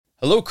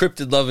Hello,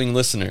 cryptid-loving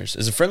listeners.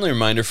 As a friendly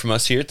reminder from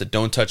us here at the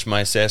Don't Touch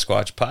My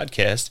Sasquatch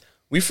podcast,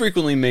 we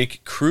frequently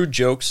make crude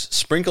jokes,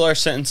 sprinkle our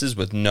sentences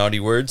with naughty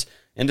words,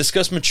 and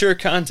discuss mature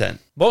content.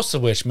 Most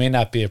of which may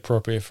not be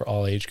appropriate for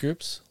all age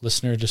groups.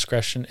 Listener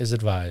discretion is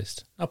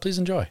advised. Now, please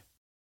enjoy.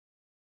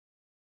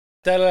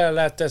 Circus,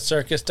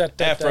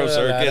 Afro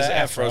circus,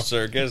 Afro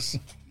circus.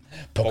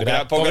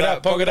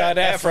 Polka dot,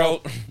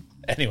 Afro.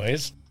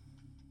 Anyways,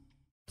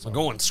 We're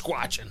going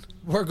squatching.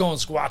 we're going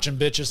squatching,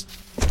 bitches.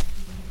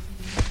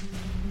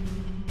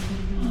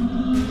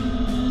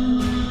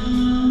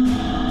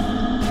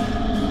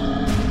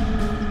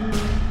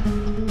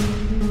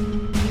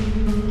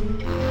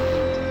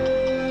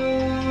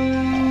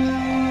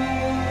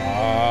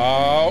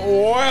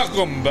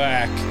 Welcome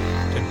back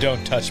to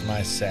Don't Touch My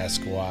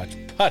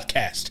Sasquatch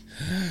podcast.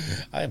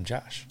 I am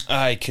Josh,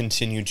 I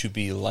continue to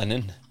be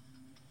Lennon.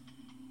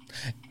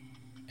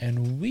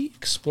 and we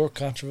explore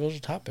controversial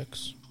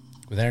topics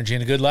with energy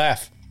and a good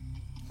laugh.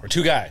 We're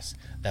two guys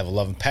that have a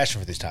love and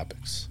passion for these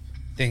topics,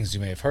 things you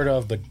may have heard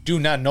of but do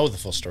not know the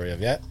full story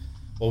of yet.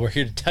 Well, we're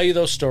here to tell you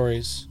those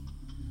stories.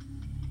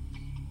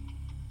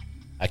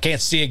 I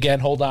can't see again.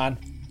 Hold on.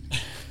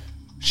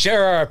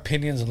 Share our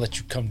opinions and let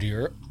you come to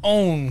your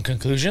own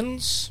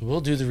conclusions.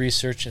 We'll do the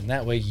research, and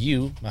that way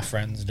you, my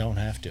friends, don't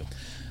have to.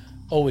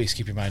 Always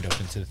keep your mind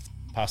open to the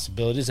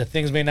possibilities that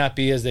things may not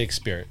be as they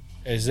appear.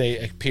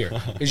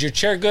 Is your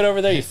chair good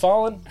over there? You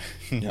falling?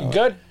 No. You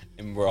good?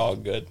 And we're all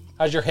good.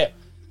 How's your hip?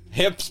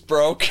 Hips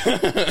broke.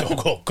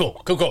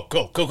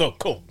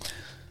 Cool.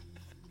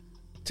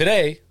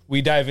 Today,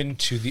 we dive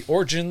into the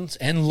origins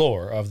and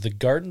lore of the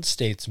Garden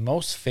State's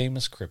most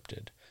famous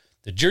cryptid.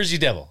 The Jersey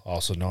Devil,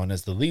 also known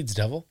as the Leeds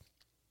Devil,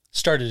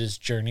 started his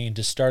journey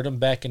into stardom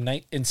back in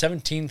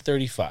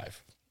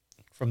 1735.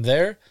 From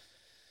there,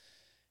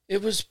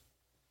 it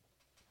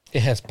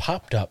has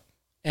popped up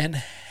and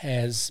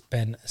has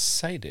been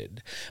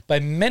cited by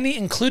many,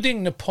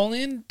 including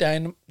Napoleon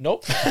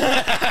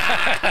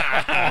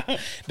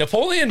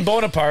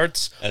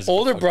Bonaparte's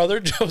older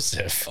brother,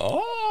 Joseph.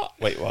 Oh,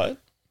 wait,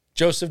 what?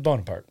 Joseph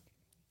Bonaparte,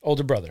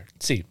 older brother.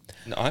 See,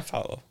 No, I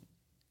follow.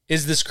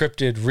 is this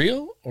cryptid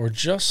real or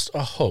just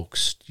a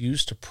hoax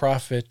used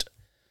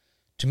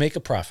to make a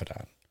profit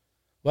on?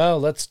 Well,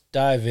 let's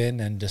dive in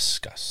and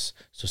discuss.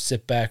 So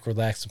sit back,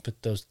 relax, and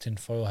put those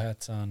tinfoil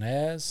hats on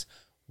as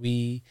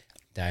we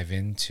dive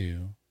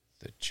into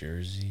the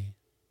Jersey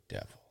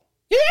Devil.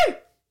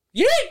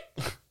 Yee!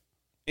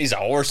 He's a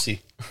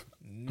horsey.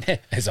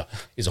 He's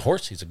a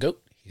horse. He's a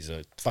goat. He's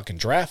a fucking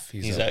giraffe.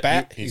 He's a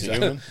bat. He's a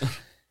human.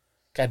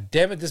 God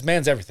damn it, this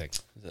man's everything.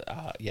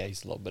 Yeah,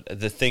 he's a little bit.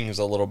 The thing's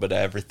a little bit of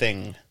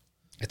everything.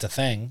 It's a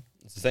thing.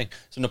 It's the thing.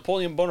 So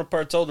Napoleon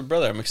Bonaparte's older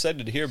brother. I'm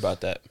excited to hear about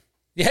that.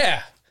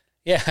 Yeah.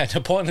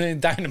 Napoleon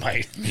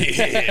Dynamite.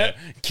 Yeah.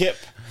 Kip.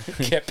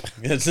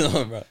 That's the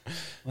older brother.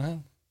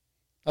 Well,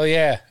 oh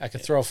yeah, I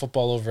could throw a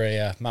football over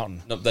a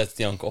mountain. Nope, that's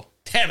the uncle.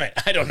 Damn it,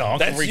 I don't know.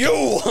 Uncle That's Rico.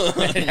 you.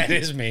 That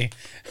is me.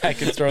 I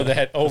could throw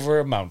that over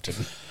a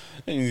mountain.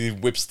 And he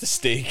whips the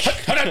steak.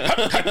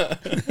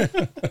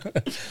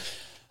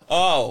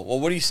 Oh, well,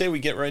 what do you say we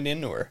get right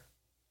into her?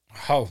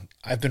 Oh,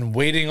 I've been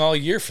waiting all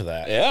year for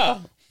that. Yeah.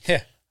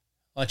 Yeah.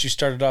 Why don't you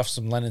start it off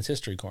some Lennon's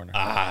History Corner?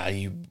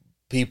 You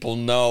people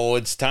know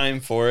it's time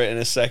for it in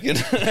a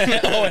second.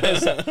 Oh,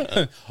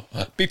 it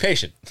is. Be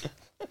patient.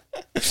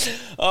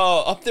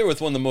 Oh, up there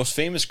with one of the more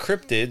famous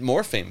cryptids.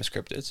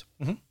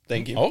 Mm-hmm.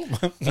 Thank you.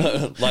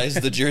 Oh. Lies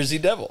the Jersey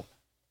Devil.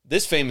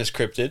 This famous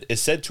cryptid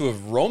is said to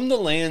have roamed the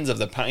lands of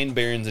the Pine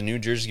Barrens in New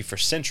Jersey for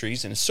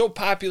centuries and is so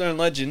popular in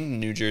legend in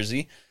New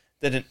Jersey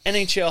that an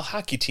NHL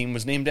hockey team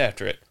was named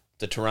after it,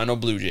 the Toronto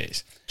Blue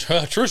Jays.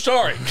 True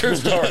story.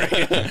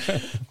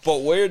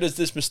 But where does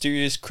this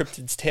mysterious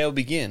cryptid's tale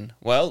begin?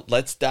 Well,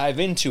 let's dive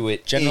into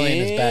it. Generally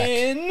in his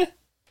back.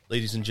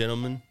 Ladies and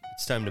gentlemen,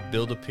 it's time to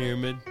build a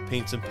pyramid,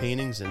 paint some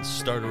paintings, and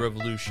start a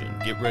revolution.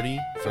 Get ready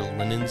for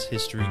Lennon's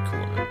History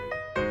Corner.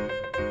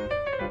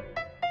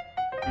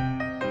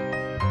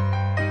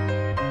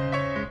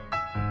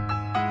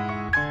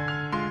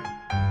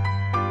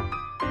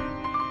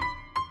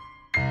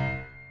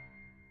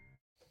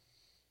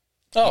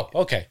 Oh,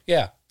 okay.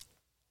 Yeah.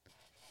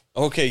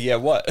 Okay, yeah,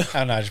 what? I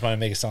don't know. I just want to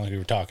make it sound like we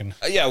were talking.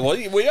 Yeah, well,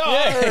 we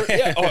are.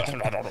 Yeah.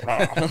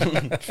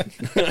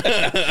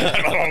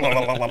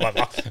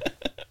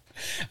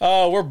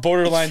 Oh, we're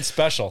borderline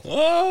special.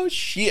 Oh,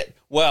 shit.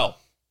 Well,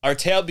 our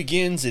tale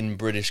begins in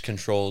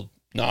British-controlled...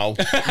 No.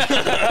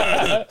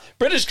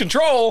 British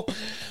control.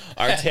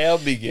 Our tale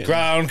begins...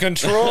 Ground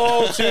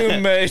control to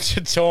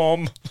Major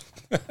Tom.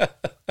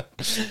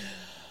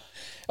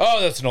 Oh,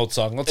 that's an old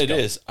song. Let's It go.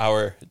 is.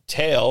 Our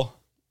tale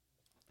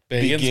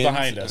Begins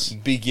behind us.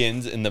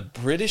 Begins in the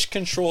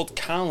British-controlled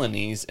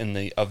colonies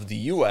of the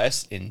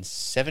U.S. in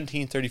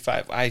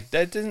 1735.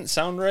 That didn't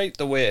sound right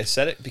the way I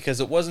said it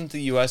because it wasn't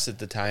the U.S. at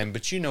the time,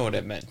 but you know what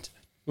it meant.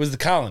 It was the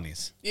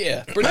colonies.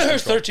 Yeah,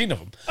 There's 13 of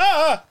them.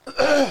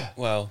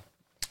 Well,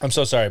 I'm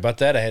so sorry about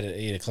that. I had to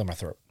eat a clear my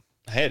throat.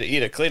 I had to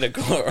eat a Clear.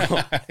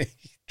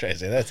 Try to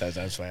say that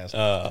sounds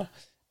fast.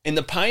 In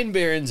the Pine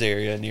Barrens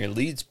area near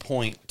Leeds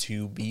Point,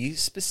 to be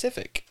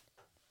specific.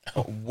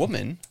 A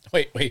woman?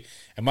 Wait.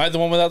 Am I the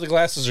one without the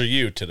glasses or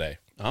you today?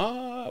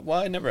 Well,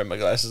 I never had my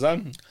glasses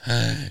on.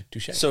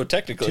 Touche. So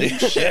technically.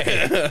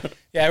 Yeah,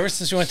 ever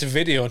since we went to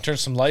video and turned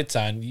some lights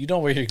on, you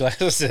don't wear your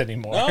glasses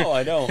anymore. No,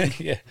 I don't.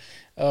 Yeah.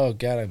 Oh,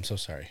 God, I'm so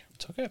sorry.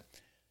 It's okay.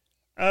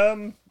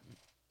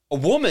 A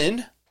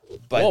woman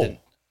by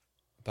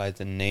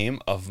the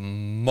name of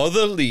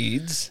Mother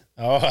Leeds.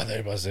 Oh,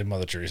 there was a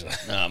Mother Teresa.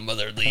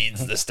 Mother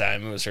Leeds this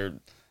time. It was her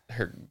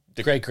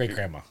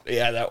Great-great-grandma.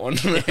 Yeah, that one.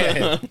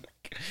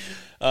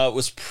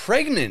 Was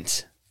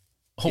pregnant.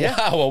 Oh, Yeah.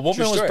 wow, a woman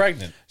True was story.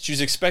 pregnant. She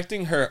was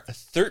expecting her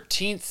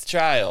 13th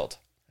child.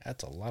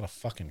 That's a lot of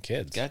fucking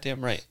kids.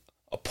 Goddamn right.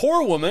 A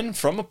poor woman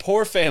from a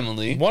poor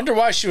family. Wonder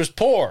why she was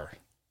poor.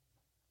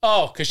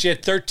 Oh, because she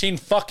had 13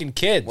 fucking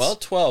kids. Well,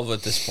 12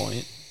 at this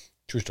point.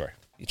 true story.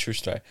 True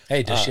story.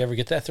 Hey, does she ever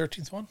get that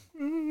 13th one?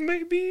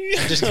 Maybe.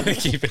 I'm just going to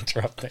keep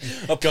interrupting.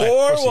 A Go ahead,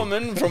 poor proceed.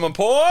 woman from a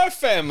poor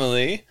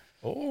family.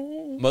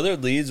 Oh. Mother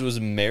Leeds was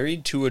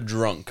married to a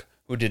drunk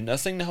who did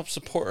nothing to help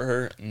support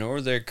her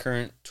nor their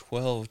current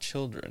 12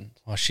 children.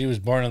 Well, she was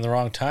born in the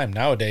wrong time.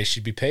 Nowadays,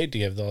 she'd be paid to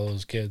give all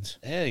those kids.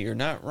 Yeah, you're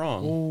not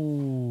wrong.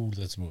 Ooh,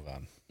 let's move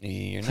on.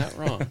 You're not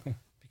wrong.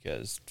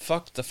 Because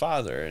fuck the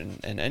father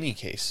in any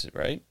case,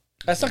 right?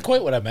 That's not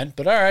quite what I meant,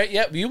 but all right.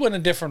 Yep, you went a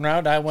different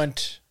route. I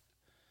went,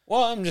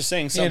 Well, I'm just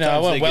saying I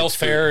sometimes they went get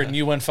welfare, screwed. and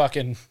you went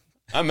fucking.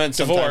 I meant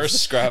divorce.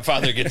 sometimes the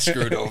father gets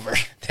screwed over.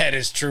 That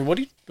is true. What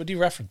are you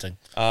referencing?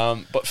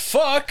 But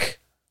fuck.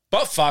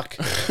 But fuck.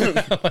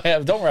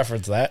 Don't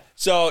reference that.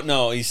 So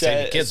no, he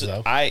said Same kids,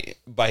 though.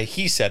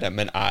 He said I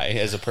meant I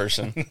as a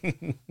person.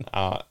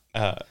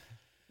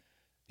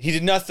 He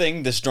did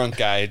nothing, this drunk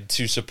guy,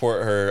 to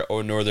support her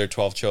or nor their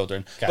 12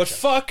 children. Gotcha. But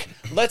fuck,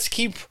 let's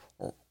keep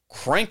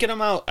cranking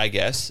them out, I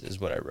guess, is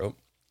what I wrote.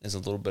 Is a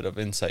little bit of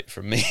insight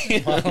from me.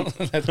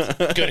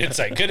 That's good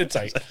insight. Good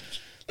insight.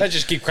 Let's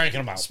just keep cranking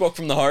them out. Spoke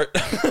from the heart.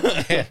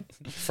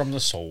 From the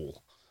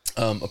soul.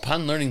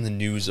 Upon learning the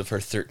news of her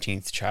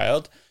 13th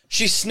child,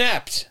 she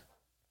snapped.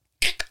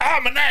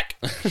 My neck!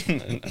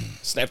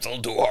 Snapped a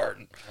little too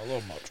hard. A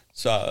little much.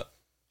 So,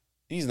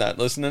 he's not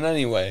listening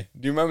anyway.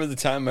 Do you remember the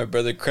time my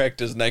brother cracked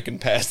his neck and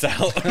passed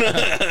out?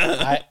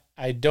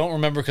 I don't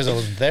remember because I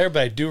wasn't there,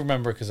 but I do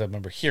remember because I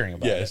remember hearing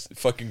about Yes,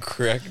 fucking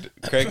cracked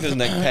his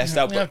neck, passed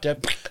out, but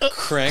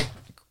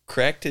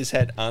cracked his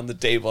head on the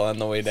table on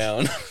the way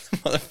down.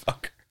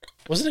 Motherfucker.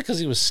 Wasn't it because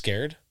he was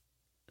scared?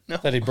 No.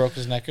 That he broke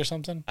his neck or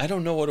something? I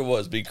don't know what it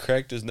was, but he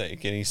cracked his neck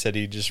and he said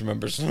he just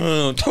remembers.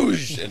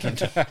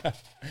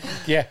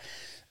 Yeah.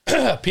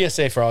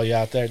 PSA for all you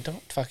out there: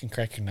 don't fucking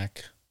crack your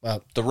neck.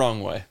 Well, The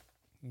wrong way.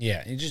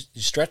 yeah, you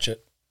stretch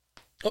it.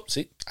 Oh,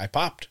 see, I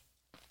popped.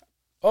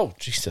 Oh,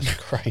 Jesus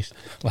Christ!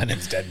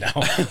 Lennon's dead now.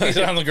 He's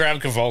on the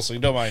ground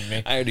convulsing. Don't mind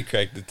me. I already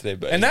cracked it today,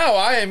 but And now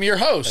I am your I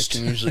host,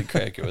 can usually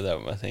crack it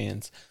without my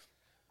hands.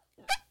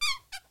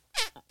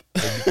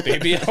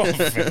 baby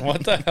elephant.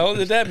 What the hell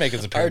did that make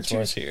its appearance for?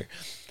 R2's here.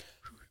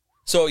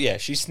 So yeah,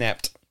 she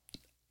snapped.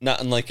 Not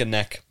unlike a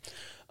neck.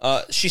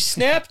 She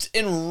snapped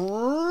and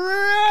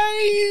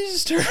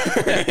raised her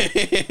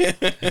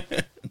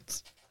hands.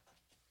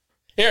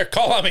 Here,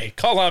 call on me.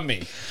 Call on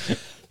me.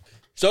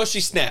 So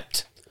she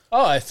snapped.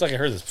 Oh, I feel like I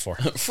heard this before.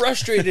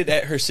 Frustrated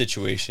at her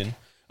situation,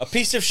 a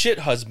piece of shit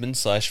husband /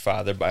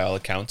 father by all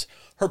accounts,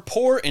 her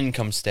poor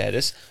income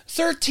status,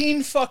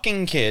 13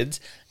 fucking kids,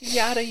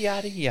 yada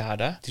yada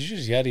yada. Did you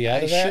just yada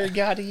yada I that? sure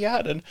yada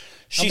yada.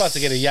 I'm about to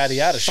get a yada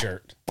yada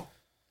shirt.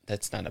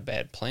 That's not a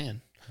bad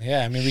plan.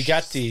 Yeah, I mean, we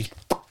got the...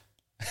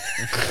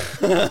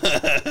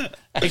 I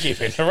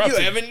keep interrupting.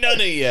 You haven't done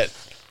it yet.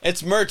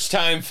 It's merch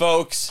time,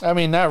 folks. I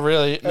mean, not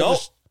really. Nope.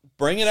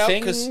 Bring it out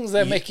because Things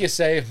that make you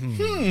say,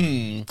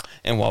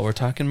 And while we're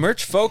talking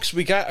merch, folks,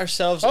 we got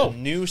ourselves a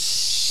new.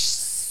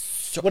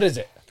 What is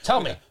it?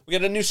 Tell me. We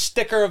got a new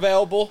sticker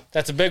available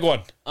That's a big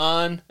one.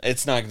 on.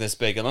 It's not this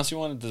big, unless you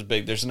want it this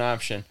big. There's an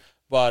option,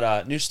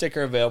 but new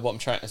sticker available.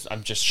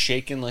 I'm just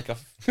shaking like a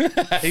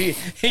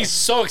He's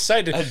so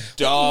excited.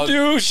 dog.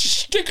 New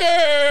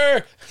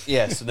sticker.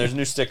 Yeah, so there's a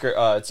new sticker.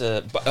 It's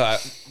a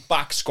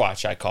box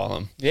squatch, I call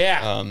him.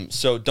 Yeah.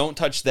 So don't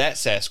touch that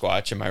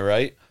Sasquatch. Am I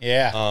right?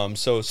 Yeah.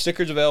 So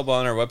stickers available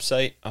on our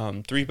website,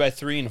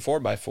 3x3 and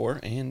 4x4.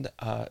 And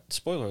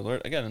spoiler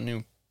alert, I got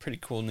a pretty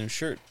cool new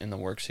shirt in the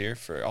works here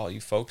for all you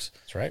folks.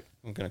 That's right.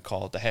 I'm gonna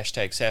call it the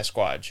hashtag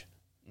Sasquatch.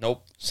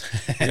 Nope,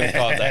 I'm gonna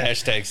call it the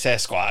hashtag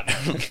Sasquatch.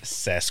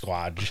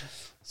 Sasquatch.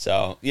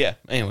 So yeah.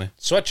 Anyway,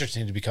 Sweatshirts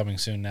need to be coming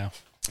soon now.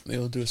 maybe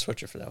we'll do a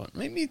sweatshirt for that one.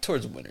 Maybe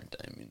towards winter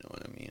time. You know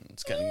what I mean?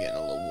 It's kind of getting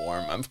a little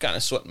warm. I'm kind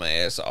of sweating my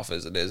ass off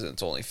as it is, and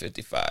it's only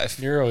 55.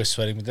 You're always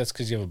sweating, but that's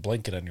because you have a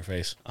blanket on your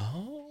face.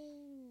 Oh,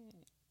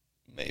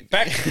 maybe.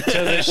 Back to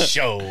the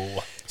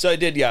show. So I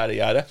did yada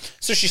yada.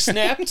 So she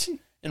snapped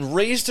and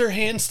raised her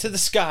hands to the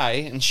sky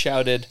and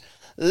shouted,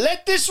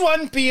 "Let this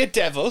one be a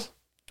devil."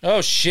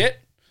 Oh, shit.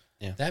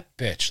 Yeah. That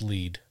bitch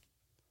lead.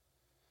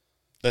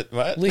 That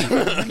what? Lead.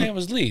 Her name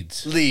was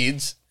Leeds.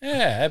 Leads.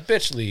 Yeah, that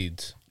bitch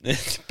leads.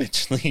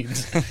 Bitch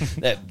leads.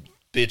 That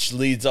bitch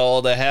leads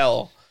all to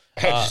hell.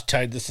 I just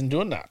tied this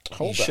into a knot. You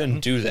Hold on.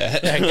 shouldn't do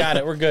that. I got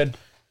it. We're good.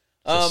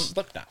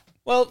 Slip knot.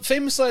 Well,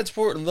 famous last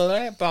words,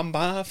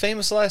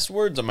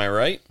 am I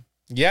right?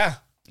 Yeah.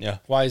 Yeah.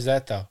 Why is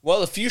that, though?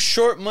 Well, a few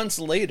short months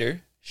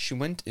later, she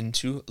went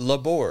into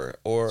labor,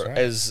 or That's right.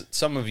 as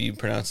some of you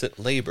pronounce it,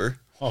 labor.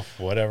 Oh,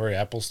 whatever.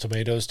 Apples,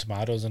 tomatoes,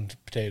 and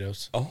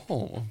potatoes.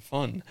 Oh,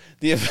 fun.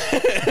 The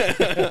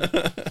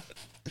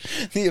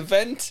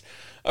event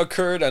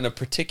occurred on a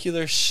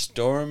particular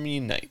stormy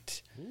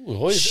night. Ooh,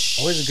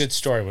 always a good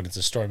story when it's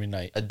a stormy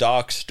night. A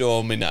dark,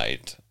 stormy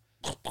night.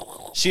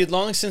 She had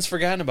long since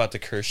forgotten about the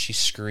curse she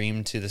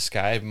screamed to the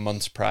sky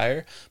months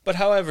prior, but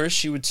however,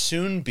 she would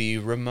soon be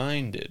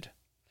reminded.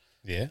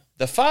 Yeah.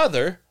 The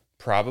father,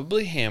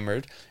 probably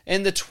hammered,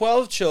 and the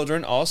 12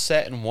 children all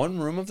sat in one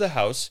room of the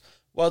house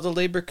while the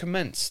labor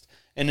commenced,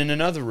 and in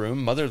another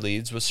room, Mother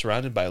Leeds was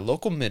surrounded by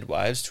local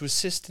midwives to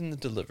assist in the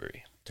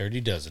delivery. 30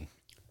 dozen.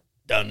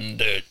 Done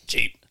dirt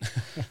cheap.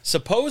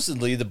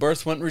 Supposedly, the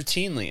birth went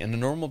routinely, and a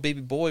normal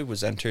baby boy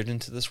was entered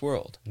into this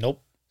world.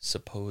 Nope.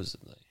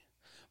 Supposedly.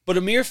 But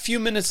a mere few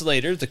minutes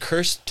later, the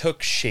curse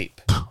took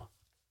shape.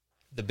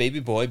 The baby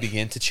boy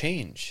began to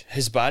change.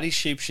 His body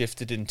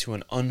shape-shifted into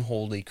an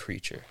unholy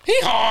creature.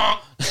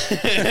 Hee-haw!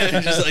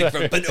 Just like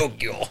from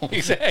Pinocchio.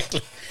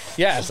 Exactly.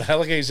 Yes, I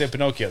like how you said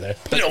Pinocchio there.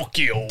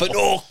 Pinocchio.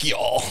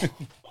 Pinocchio.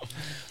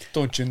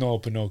 Don't you know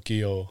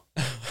Pinocchio?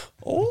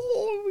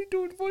 Oh, are we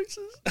doing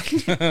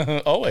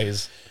voices?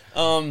 Always.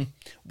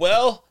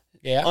 Well,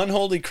 Yeah.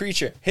 unholy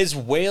creature. His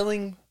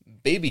wailing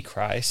baby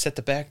cry set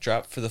the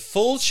backdrop for the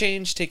full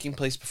change taking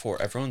place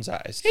before everyone's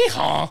eyes.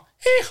 Hee-haw.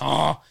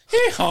 Hee-haw.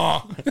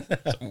 Hee-haw.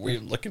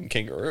 Weird looking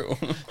kangaroo.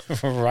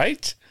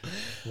 Right?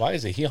 Why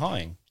is it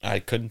hee-hawing? I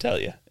couldn't tell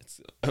you.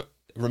 It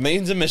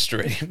remains a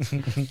mystery.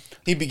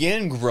 He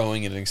began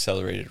growing at an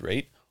accelerated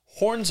rate.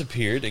 Horns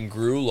appeared and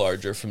grew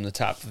larger from the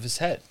top of his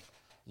head.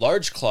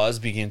 Large claws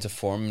began to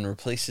form and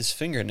replace his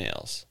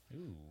fingernails.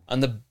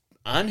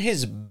 On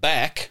his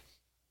back,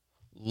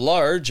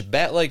 large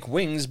bat-like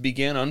wings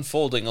began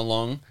unfolding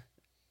along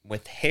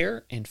with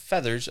hair and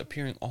feathers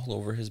appearing all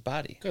over his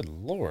body. Good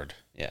Lord.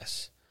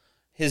 Yes.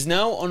 His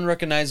now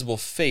unrecognizable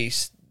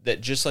face,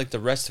 that just like the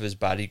rest of his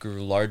body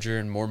grew larger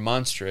and more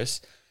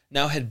monstrous,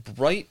 now had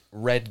bright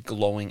red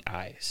glowing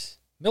eyes.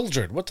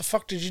 Mildred, what the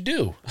fuck did you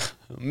do?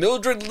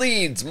 Mildred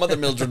Leeds, Mother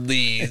Mildred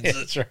Leeds,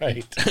 That's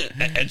right.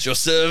 at your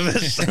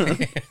service.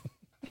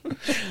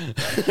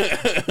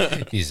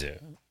 He's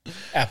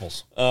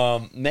apples.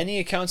 Many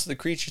accounts of the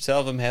creature tell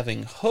of him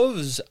having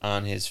hooves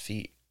on his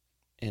feet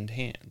and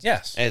hands.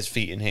 Yes. As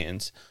feet and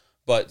hands.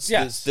 But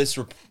Yes.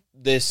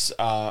 this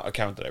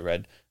account that I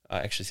read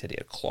actually said he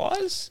had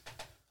claws,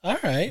 All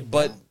right.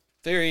 but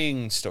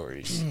varying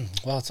stories.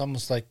 Well, it's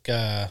almost like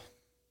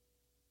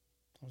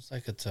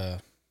it's a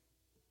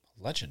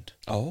legend.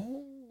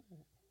 Oh,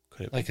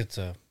 could it Like it's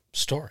a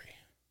story.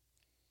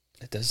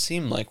 be? It does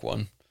seem like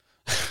one.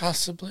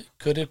 Possibly.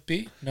 Could it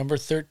be? Number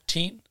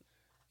 13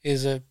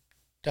 is a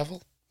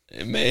devil?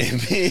 It may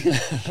be.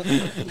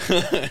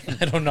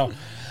 I don't know.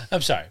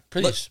 I'm sorry.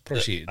 Please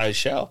proceed. I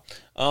shall.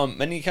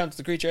 Many accounts of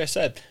the creature I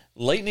said.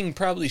 Lightning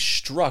probably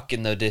struck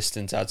in the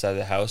distance outside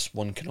the house,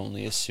 one can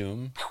only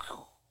assume.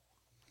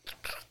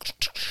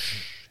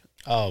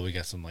 Oh, we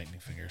got some lightning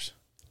fingers.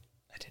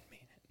 I didn't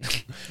mean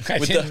it. I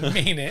didn't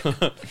mean it.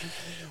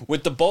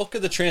 With the bulk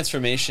of the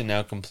transformation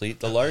now complete,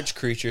 the large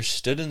creature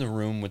stood in the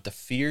room with the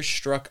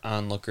fear-struck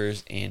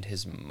onlookers and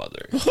his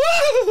mother.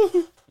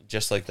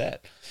 Just like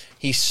that.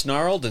 He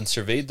snarled and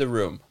surveyed the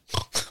room.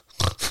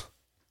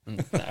 All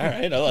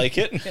right, I like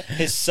it.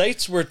 His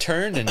sights were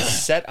turned and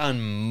set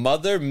on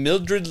Mother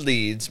Mildred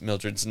Leeds.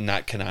 Mildred's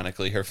not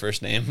canonically her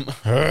first name. Is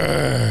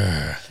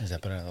that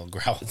better than a little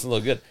growl? It's a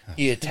little good.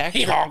 He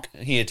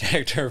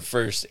attacked her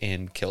first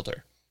and killed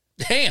her.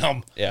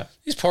 Damn. Yeah.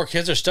 These poor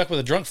kids are stuck with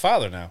a drunk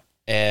father now.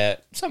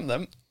 Some of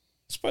them.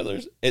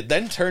 Spoilers. It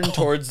then turned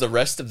towards the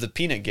rest of the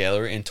peanut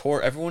gallery and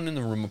tore everyone in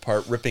the room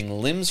apart, ripping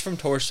limbs from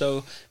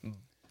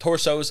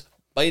torsos,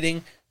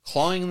 biting,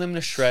 clawing them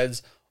to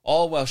shreds,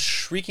 all while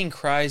shrieking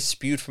cries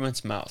spewed from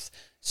its mouth.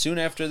 Soon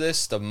after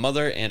this, the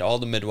mother and all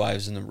the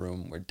midwives in the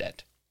room were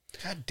dead.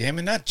 God damn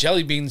it, not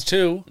jelly beans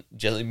too.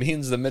 Jelly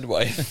Beans, the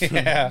midwife.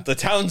 Yeah. The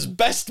town's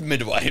best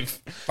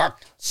midwife.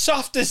 Fuck.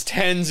 Softest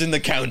hands in the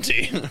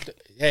county.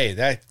 Hey,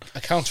 that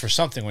accounts for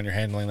something when you're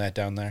handling that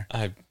down there.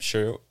 I'm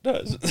sure it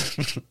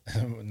does.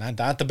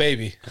 Not the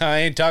baby. I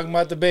ain't talking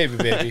about the baby,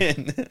 baby.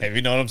 If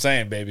you know what I'm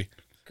saying, baby.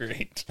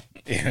 Great.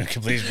 Yeah,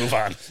 please move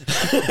on.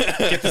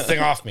 Get this thing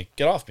off me.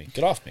 Get off me.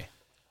 Get off me.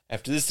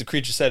 After this, the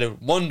creature said,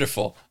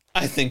 "Wonderful.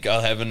 I think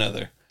I'll have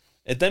another."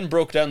 It then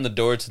broke down the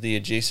door to the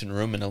adjacent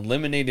room and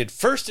eliminated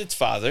first its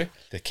father,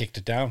 They kicked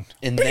it down.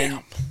 and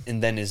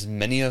then as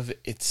many of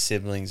its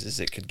siblings as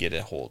it could get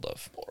a hold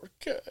of.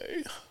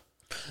 Okay.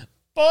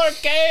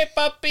 Porque,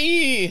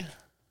 papi?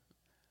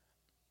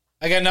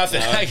 I got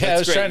nothing. I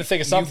was trying to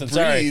think of something. You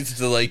Sorry. breathed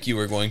like you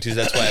were going to.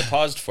 That's why I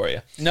paused for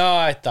you. No,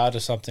 I thought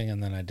of something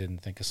and then I didn't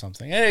think of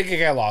something.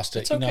 I lost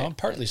it. It's okay. I'm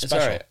partly It's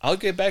special. all right. I'll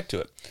get back to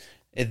it.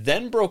 It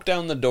then broke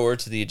down the door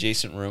to the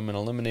adjacent room and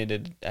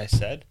eliminated, I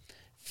said,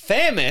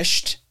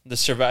 famished the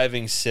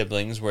surviving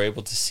siblings were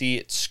able to see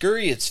it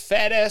scurry its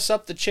fat ass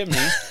up the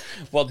chimney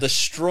while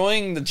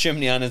destroying the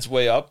chimney on its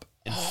way up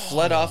and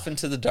fled off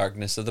into the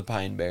darkness of the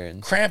Pine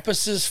Barrens.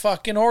 Krampus's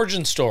fucking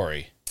origin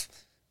story.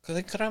 I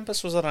think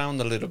Krampus was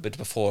around a little bit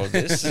before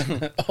this.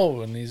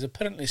 Oh, and he's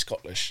apparently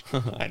Scottish.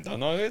 I don't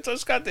know. It's a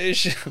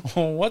Scottish.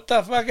 What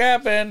the fuck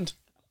happened?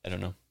 I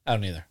don't know. I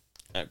don't either.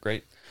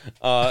 Great.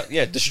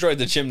 Destroyed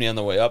the chimney on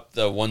the way up.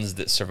 The ones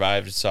that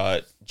survived saw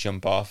it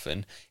jump off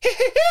and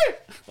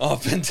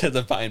off into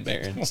the Pine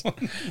Barrens.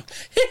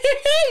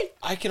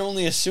 I can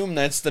only assume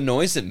that's the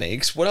noise it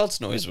makes. What else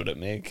noise would it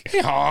make?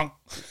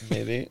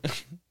 Maybe.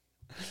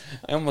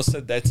 I almost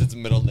said that's its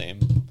middle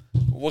name.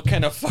 What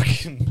kind of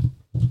fucking...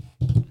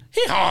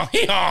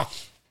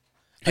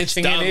 It's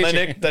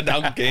Dominic the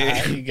donkey.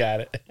 You got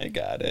it. I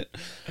got it.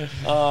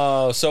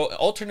 So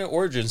alternate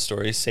origin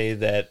stories say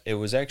that it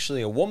was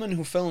actually a woman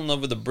who fell in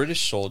love with a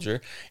British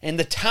soldier, and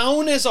the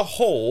town as a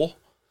whole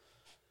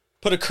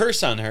put a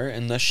curse on her,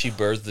 and thus she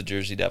birthed the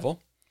Jersey Devil.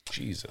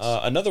 Jesus.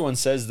 Another one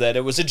says that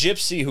it was a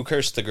gypsy who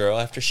cursed the girl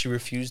after she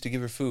refused to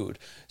give her food.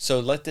 So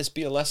let this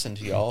be a lesson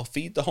to y'all.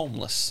 Feed the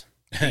homeless.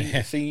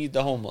 Feed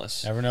the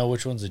homeless. Never know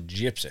which one's a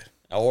gypsy.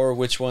 Or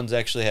which ones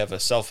actually have a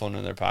cell phone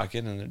in their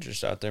pocket and they're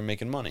just out there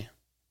making money.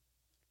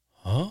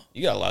 Huh?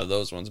 You got a lot of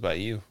those ones by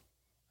you.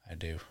 I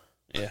do.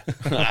 Yeah,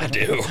 I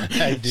do.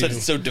 I do.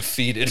 So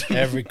defeated.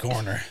 Every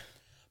corner.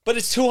 But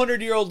as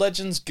 200-year-old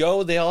legends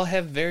go, they all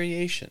have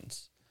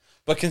variations.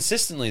 But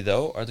consistently,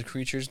 though, are the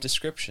creatures'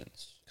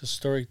 descriptions. Because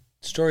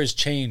stories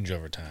change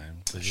over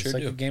time. It's Sure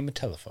like do. a game of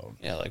telephone.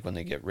 Yeah, like when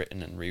they get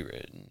written and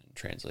rewritten,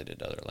 translated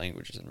to other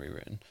languages and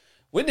rewritten.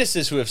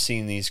 Witnesses who have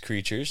seen these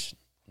creatures,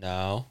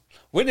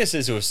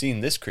 witnesses who have seen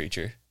this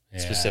creature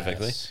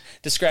specifically, Yes.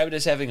 describe it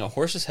as having a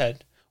horse's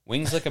head,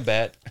 wings like a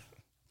bat,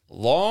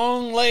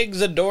 long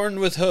legs adorned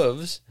with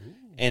hooves,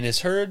 and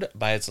is heard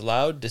by its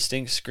loud,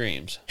 distinct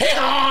screams.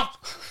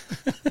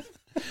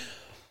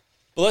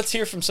 But let's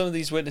hear from some of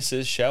these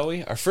witnesses, shall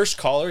we? Our first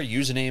caller,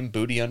 username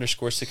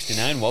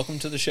Booty_69. Welcome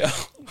to the show.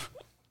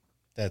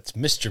 That's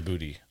Mr.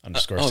 Booty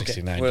 _ Okay.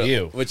 69 Well, to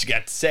you. what you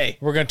got to say?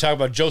 We're going to talk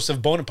about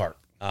Joseph Bonaparte.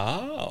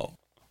 Oh.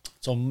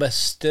 So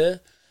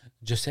Mr.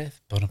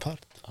 Joseph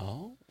Bonaparte,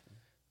 Oh.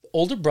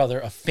 older brother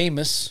of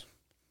famous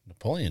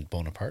Napoleon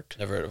Bonaparte,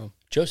 Never heard of him.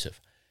 Joseph,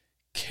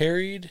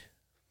 carried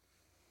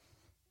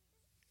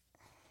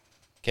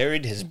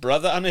His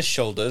brother on his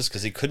shoulders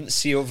because he couldn't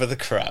see over the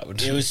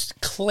crowd. It was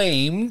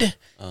claimed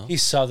he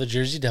saw the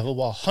Jersey Devil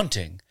while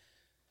hunting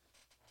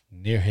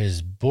near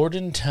his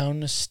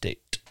Bordentown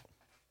estate.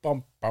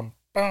 Bum, bum,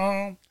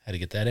 bum. Had to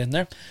get that in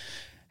there.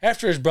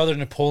 After his brother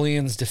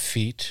Napoleon's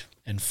defeat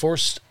and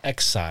forced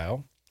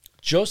exile,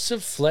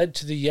 Joseph fled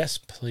to the Yes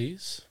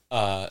Please.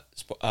 Not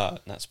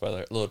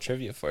spoiler. A little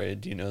trivia for you.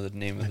 Do you know the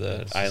name of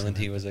the island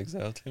he was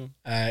exiled to?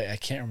 I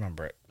can't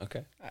remember it.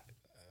 Okay.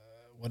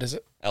 What is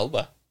it?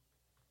 Elba.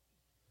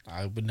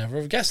 I would never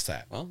have guessed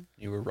that. Well,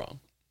 you were wrong.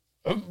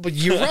 But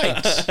you're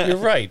right. You're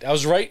right. I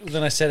was right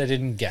when I said I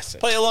didn't guess it.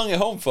 Play along at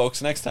home,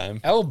 folks, next time.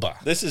 Elba.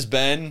 This has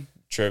been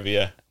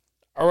trivia.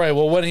 All right.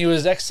 Well, when he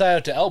was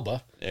exiled to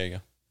Elba, There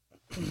you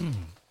go.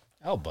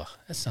 Elba.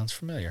 That sounds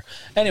familiar.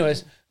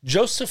 Anyways,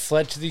 Joseph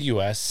fled to the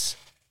U.S.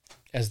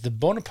 as the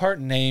Bonaparte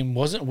name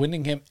wasn't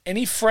winning him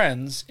any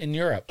friends in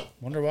Europe.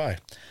 Wonder why.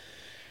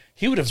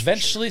 He would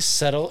eventually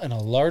settle in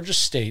a large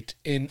estate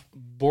in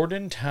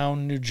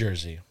Bordentown, New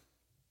Jersey.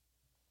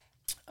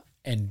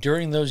 And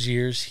during those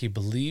years, he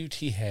believed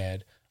he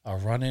had a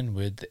run-in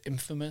with the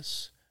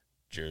infamous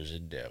Jersey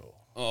Devil.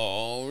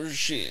 Oh,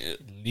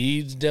 shit.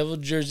 Leeds Devil,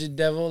 Jersey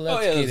Devil.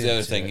 Let's That's get the other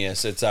into thing. it.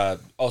 Yes, it's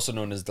also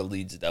known as the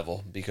Leeds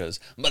Devil because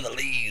Mother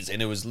Leeds,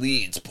 and it was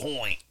Leeds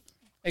Point.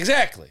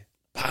 Exactly.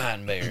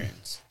 Pine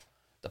Barrens.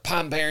 The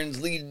Pine Barrens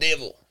Leeds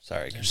Devil.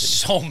 Sorry. continue.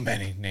 So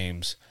many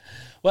names.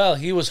 Well,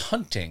 he was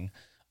hunting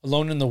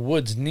alone in the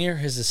woods near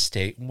his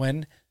estate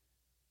when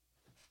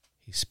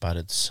he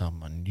spotted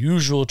some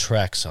unusual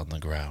tracks on the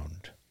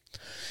ground.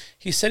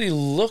 He said he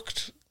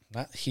looked.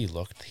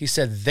 He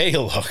said they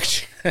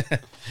looked.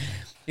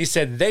 He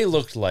said they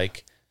looked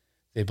like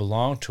they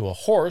belonged to a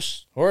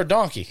horse or a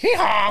donkey.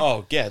 Hee-haw!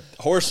 Oh, yeah.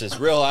 Horses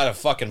real out of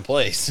fucking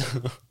place.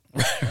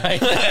 Right?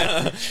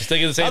 Just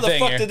thinking the same How the thing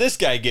fuck here. did this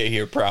guy get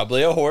here?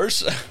 Probably a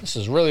horse. This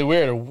is really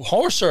weird. A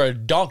horse or a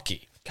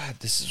donkey? God,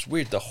 this is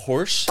weird. The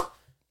horse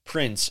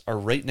prints are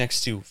right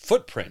next to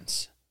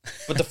footprints,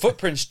 but the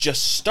footprints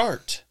just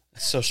start.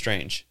 It's so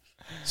strange.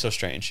 So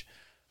strange.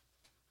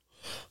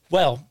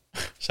 Well,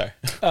 Sorry.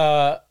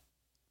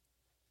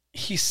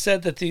 he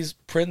said that these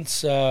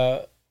prints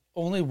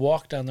only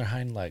walked on their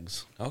hind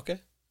legs. Okay.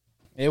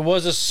 It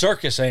was a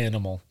circus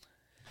animal.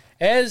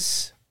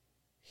 As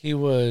he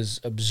was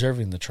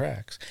observing the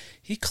tracks,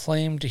 he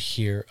claimed to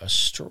hear a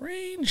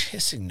strange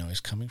hissing noise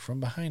coming from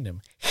behind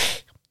him.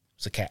 It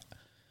was a cat.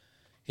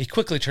 He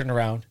quickly turned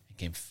around and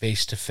came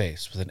face to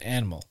face with an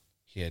animal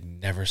he had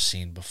never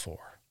seen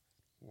before.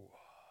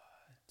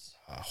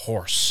 A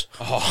horse.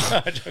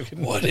 Oh,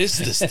 what is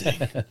this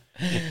thing?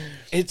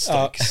 It's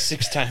like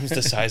 6 times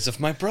the size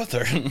of my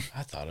brother.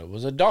 I thought it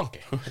was a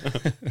donkey.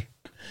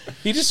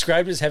 He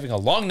described it as having a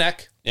long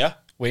neck, Yeah.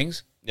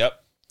 wings,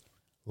 Yep.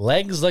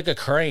 legs like a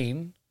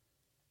crane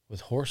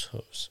with horse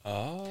hooves,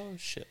 Oh,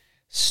 shit.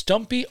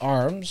 stumpy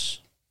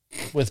arms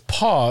with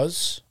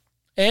paws,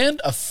 and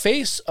a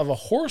face of a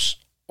horse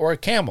or a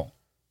camel.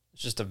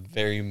 It's just a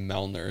very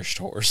malnourished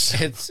horse.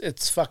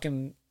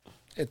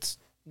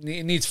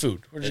 It needs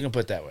food. We're just gonna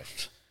put it that way.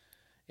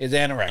 It's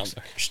anorexic.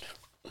 Malnourished.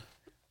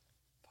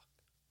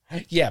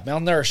 Yeah,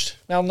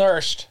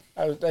 malnourished.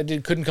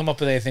 Couldn't come up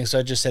with anything, so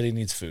I just said he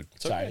needs food.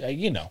 Sorry,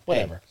 okay.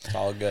 whatever. Hey, it's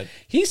all good.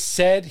 He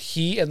said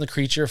he and the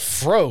creature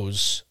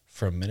froze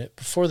for a minute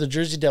before the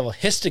Jersey Devil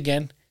hissed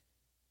again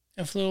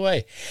and flew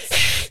away.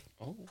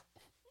 Oh.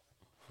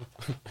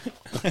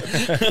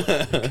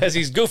 Because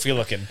he's goofy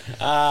looking.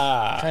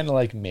 Ah. Kind of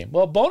like me.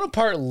 Well,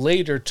 Bonaparte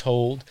later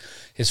told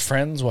his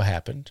friends what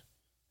happened,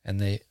 and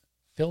they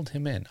filled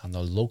him in on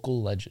the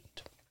local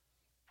legend.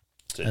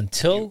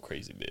 Until- You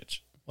crazy bitch.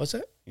 What's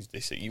that? They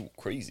say you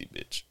crazy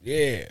bitch.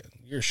 Yeah,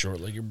 you're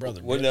short like your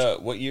brother. What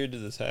bitch. what year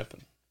did this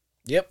happen?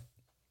 Yep.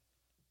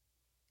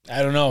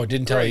 I don't know. It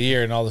didn't tell a Right.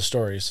 year in all the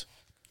stories.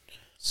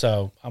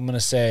 So I'm going to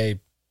say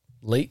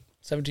late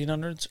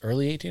 1700s,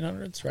 early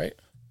 1800s, right?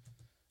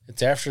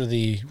 It's after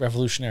the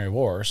Revolutionary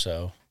War,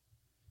 so.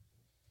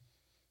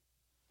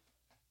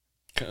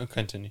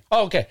 Continue.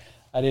 Oh, okay.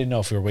 I didn't know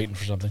if we were waiting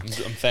for something.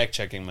 I'm fact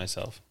checking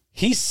myself.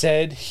 He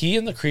said he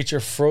and the creature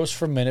froze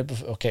for a minute.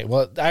 Okay,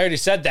 well, I already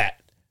said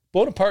that.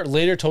 Bonaparte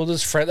later told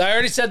his friend. I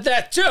already said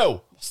that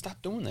too.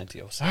 Stop doing that,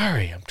 Dio.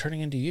 Sorry, I'm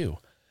turning into you.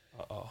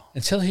 Uh-oh.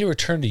 Until he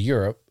returned to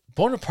Europe,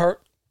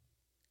 Bonaparte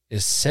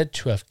is said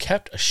to have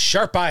kept a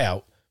sharp eye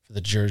out for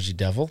the Jersey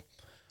Devil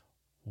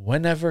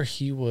whenever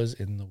he was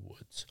in the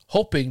woods,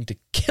 hoping to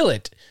kill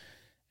it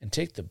and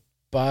take the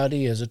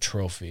body as a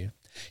trophy.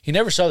 He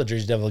never saw the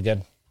Jersey Devil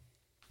again.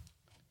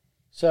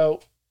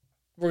 So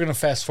we're going to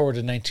fast forward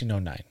to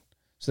 1909.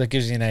 So that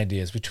gives you an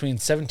idea. It's between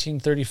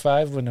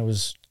 1735 when it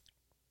was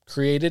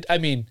created.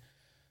 When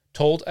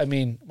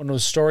it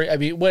was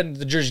story. When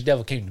the Jersey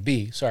Devil came to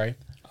be,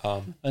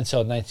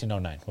 until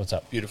 1909. What's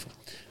up? Beautiful.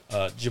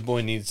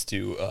 Jaboy needs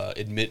to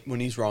admit when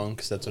he's wrong,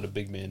 because that's what a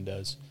big man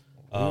does.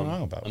 What are you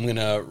wrong about? I'm going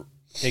to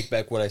take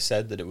back what I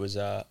said, that it was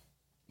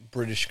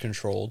British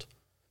controlled,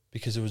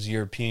 because it was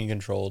European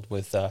controlled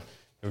with, there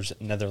was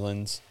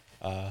Netherlands,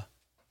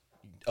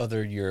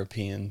 other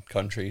European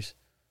countries.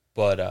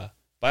 But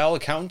by all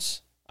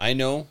accounts, I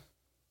know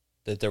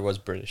that there was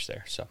British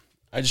there. So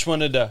I just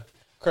wanted to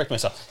correct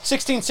myself.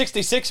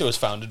 1666 it was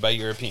founded by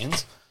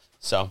Europeans.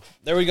 So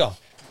there we go.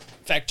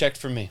 Fact checked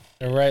for me.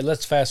 All right,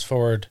 let's fast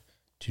forward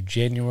to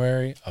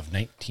January of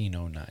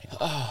 1909.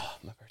 Oh,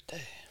 my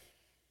birthday.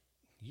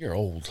 You're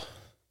old.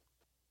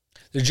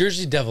 The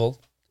Jersey Devil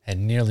had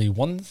nearly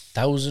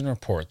 1,000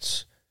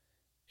 reports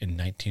in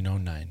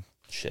 1909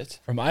 Shit.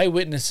 from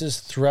eyewitnesses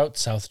throughout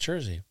South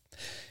Jersey.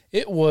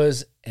 It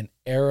was an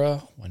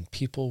era when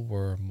people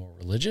were more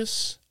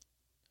religious,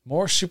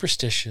 more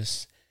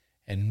superstitious,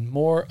 and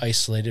more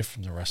isolated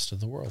from the rest of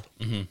the world.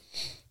 Mm-hmm.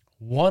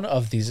 One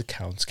of these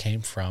accounts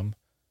came from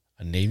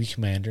a Navy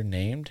commander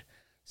named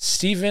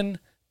Stephen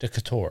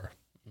Decatur.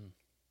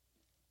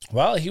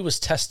 While he was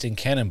testing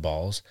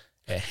cannonballs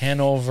at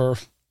Hanover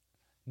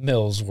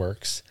Mills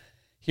Works,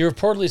 he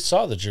reportedly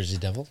saw the Jersey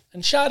Devil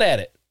and shot at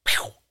it.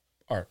 Pew!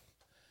 Or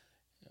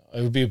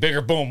it would be a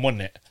bigger boom,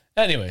 wouldn't it?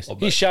 Anyways,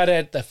 he shot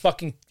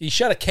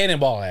a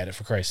cannonball at it,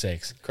 for Christ's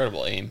sakes.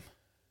 Incredible aim.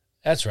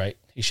 That's right.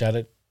 He shot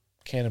a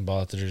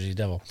cannonball at the Jersey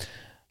Devil.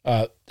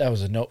 That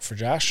was a note for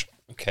Josh.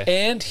 Okay.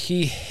 And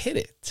he hit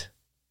it.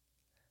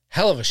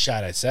 Hell of a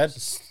shot, I said.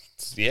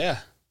 Yeah.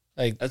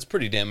 Like, That's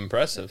pretty damn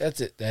impressive.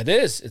 that's it. That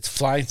is. It's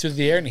flying through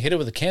the air, and he hit it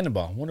with a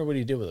cannonball. I wonder what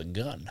he did with a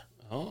gun.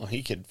 Oh,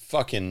 he could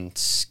fucking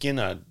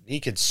he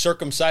could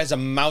circumcise a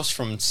mouse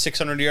from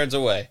 600 yards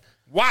away.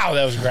 Wow,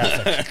 that was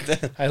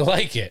graphic. I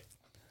like it.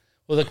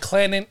 Well,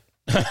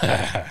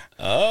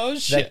 Oh,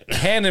 shit. that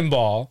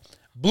cannonball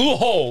blew a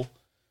hole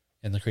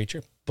in the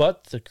creature,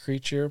 but the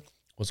creature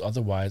was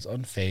otherwise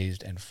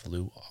unfazed and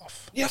flew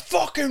off. You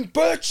fucking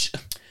bitch.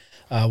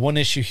 One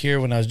issue here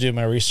when I was doing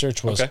my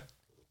research was Okay.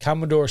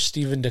 Commodore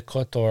Stephen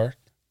Decatur,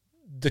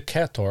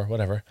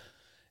 whatever,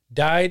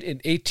 died in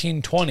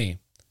 1820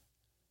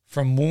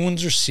 from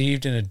wounds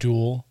received in a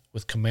duel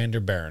with Commander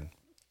Barron.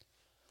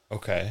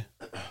 Okay.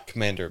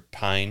 Commander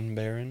Pine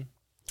Baron.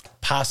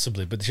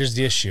 Possibly, but here's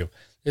the issue.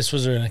 This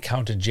was an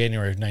account in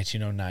January of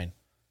 1909.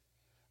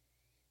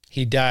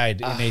 He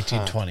died in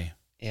 1820.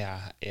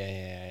 Yeah.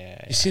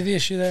 You see the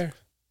issue there?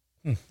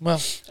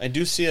 Well, I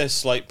do see a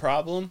slight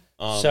problem.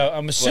 so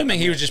I'm assuming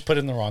he was just put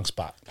in the wrong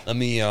spot. Let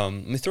me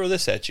throw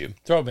this at you.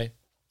 Throw me.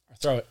 Or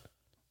throw it.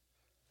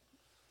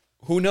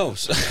 Who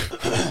knows?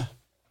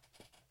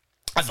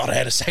 I thought I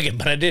had a second,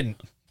 but I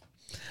didn't.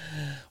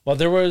 Well,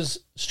 there was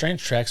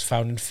strange tracks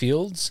found in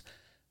fields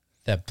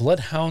that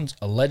bloodhounds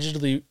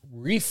allegedly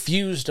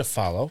refused to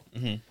follow.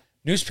 Mm-hmm.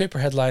 Newspaper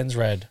headlines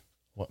read,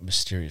 "What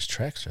mysterious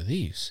tracks are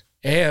these?"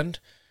 And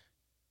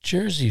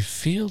Jersey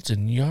fields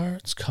and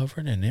yards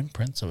covered in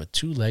imprints of a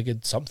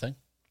two-legged something.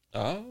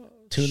 Oh,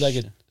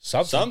 Two-legged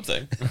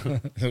something. something.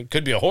 It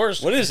could be a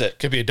horse. What is it?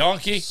 Could be a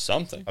donkey.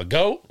 Something. A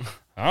goat.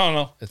 I don't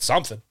know. It's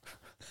something.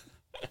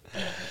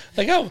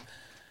 Like how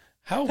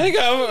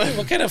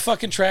what kind of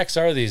fucking tracks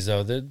are these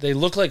though? They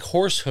look like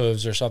horse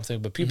hooves or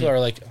something, but people are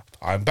like,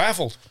 I'm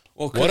baffled.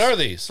 Well, what are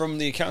these? From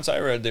the accounts I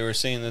read, they were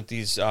saying that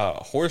these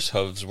horse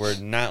hooves were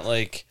not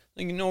like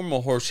a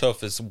normal horse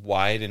hoof is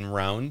wide and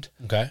round.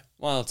 Okay.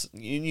 Well, it's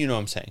you know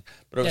what I'm saying.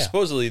 But Yeah.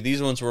 supposedly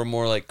these ones were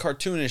more like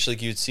cartoonish,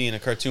 like you'd see in a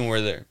cartoon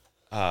where they're,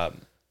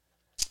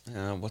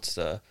 what's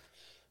the,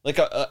 like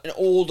an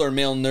old or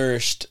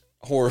malnourished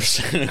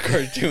horse in a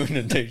cartoon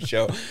that they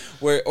show.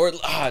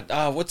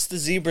 What's the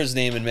zebra's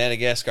name in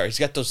Madagascar? He's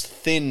got those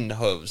thin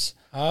hooves.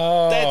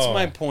 Oh. That's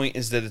my point,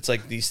 is that it's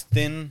like these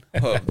thin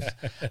hooves.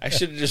 I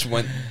should have just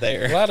went A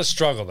there. lot of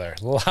struggle there.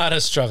 A lot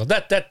of struggle.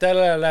 That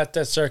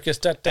circus.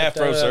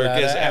 Afro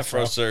circus,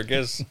 Afro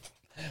circus.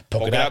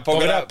 Polka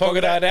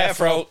dot,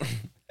 afro.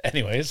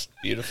 Anyways,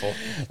 Beautiful.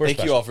 We're Thank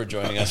you special. all for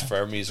joining us for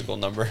our musical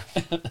number.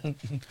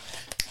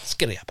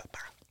 skitty up.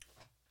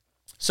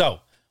 So,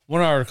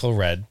 one article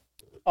read,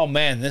 oh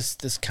man, this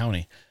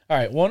county. All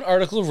right, one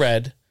article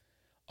read,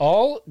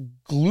 all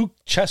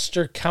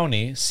Gloucester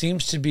County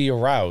seems to be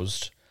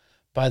aroused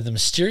by the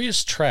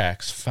mysterious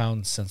tracks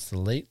found since the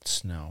late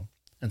snow,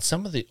 and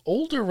some of the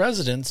older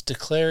residents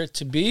declare it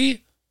to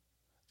be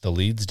the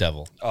Leeds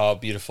Devil. Oh,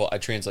 beautiful. I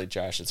translate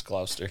Josh. It's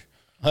Gloucester.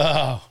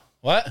 Oh,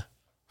 what?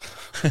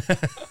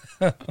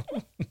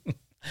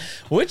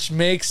 Which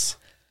makes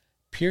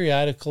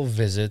periodical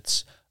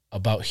visits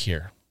about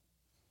here.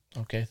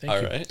 Okay, thank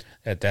All you. right.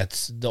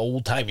 That's the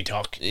old-timey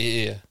talk.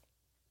 Yeah.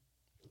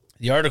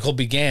 The article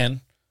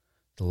began,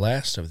 the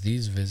last of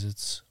these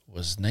visits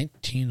was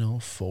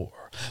 1904.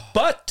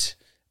 But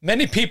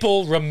many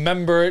people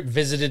remember it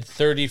visited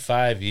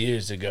 35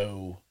 years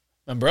ago.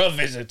 Remember a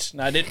visit,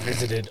 not it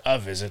visited, a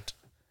visit.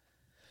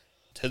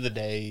 To the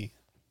day.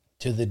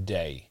 To the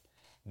day.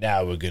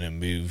 Now we're going to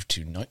move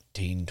to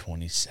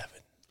 1927.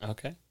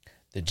 Okay.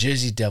 The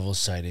Jersey Devil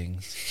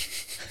sightings.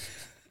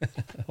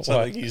 So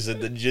like you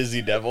said, the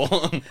Jizzy Devil.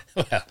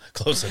 Well,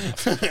 close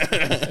enough.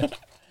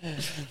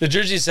 The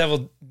Jersey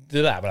Devil,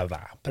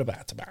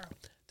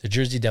 the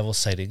Jersey Devil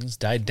sightings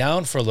died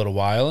down for a little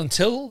while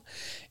until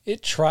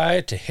it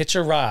tried to hitch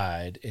a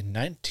ride in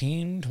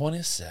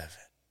 1927.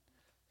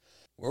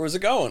 Where was it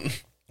going?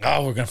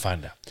 Oh, we're going to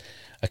find out.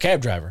 A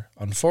cab driver,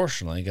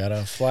 unfortunately, got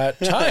a flat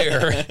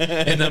tire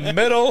in the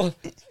middle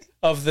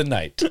of the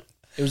night.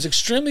 It was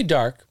extremely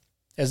dark,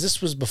 as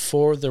this was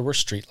before there were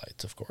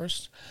streetlights, of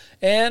course,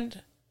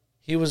 and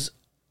he was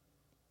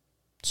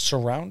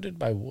surrounded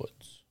by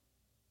woods.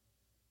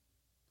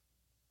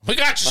 We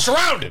got you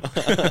surrounded!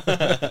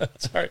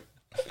 Sorry.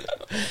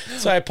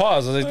 So I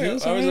paused. I was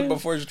like, How was it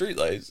before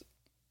streetlights?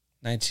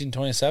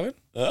 1927?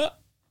 Well,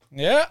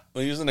 Yeah.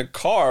 he was in a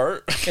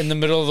car. In the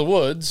middle of the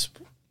woods.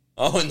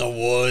 Oh, in the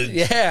woods.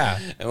 Yeah.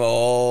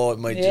 Oh, it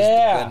might just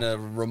Yeah. have been a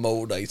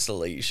remote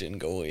isolation.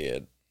 Go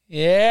ahead.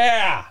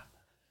 Yeah.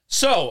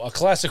 So, a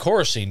classic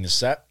horror scene is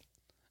set.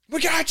 We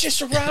got you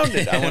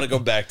surrounded. I want to go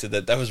back to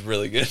that. That was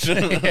really good.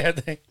 Yeah,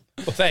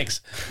 well,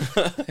 thanks.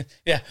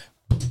 Yeah.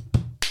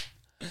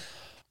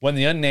 When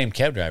the unnamed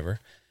cab driver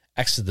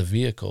exited the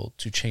vehicle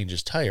to change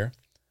his tire,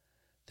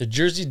 the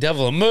Jersey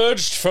Devil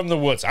emerged from the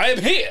woods. I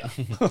am here!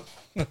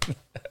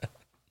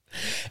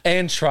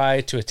 And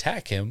tried to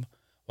attack him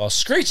while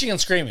screeching and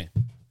screaming.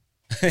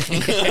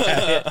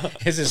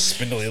 His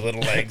spindly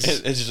little legs.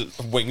 It's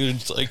just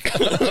wings like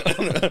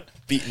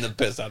beating the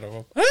piss out of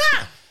him.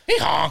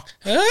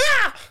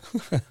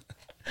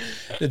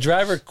 The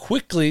driver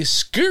quickly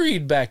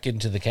scurried back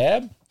into the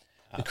cab.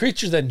 The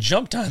creature then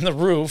jumped on the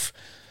roof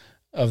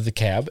of the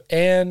cab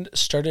and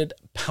started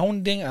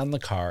pounding on the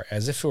car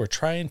as if it were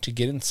trying to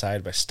get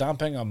inside by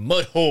stomping a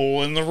mud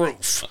hole in the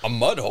roof. A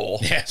mud hole.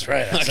 Yeah, that's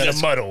right. I said a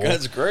mud hole.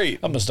 That's great.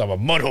 I'm going to stomp a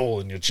mud hole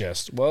in your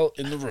chest. Well,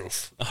 in the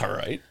roof. All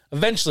right.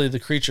 Eventually,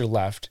 the creature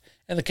left,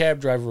 and the cab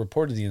driver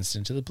reported the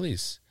incident to the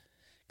police,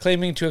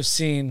 claiming to have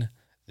seen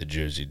the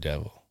Jersey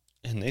Devil.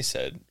 And they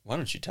said, why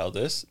don't you tell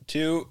this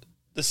to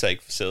the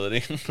psych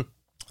facility?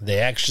 They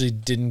actually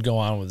didn't go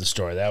on with the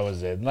story. That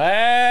was it.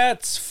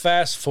 Let's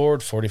fast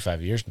forward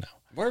 45 years now.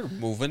 We're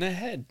moving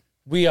ahead.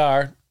 We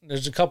are.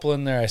 There's a couple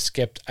in there I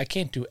skipped. I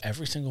can't do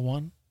every single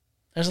one.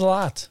 There's a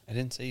lot. I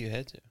didn't say you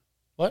had to.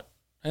 What?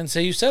 I didn't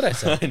say you said I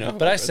said. I know.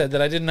 But I said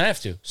that I didn't have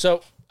to.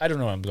 So I don't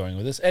know where I'm going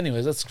with this.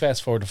 Anyways, let's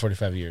fast forward to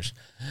 45 years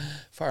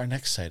for our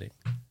next sighting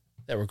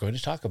that we're going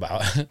to talk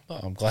about. Well,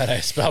 I'm glad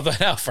I spelled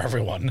that out for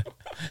everyone.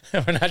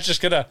 We're not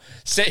just going to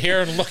sit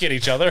here and look at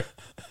each other.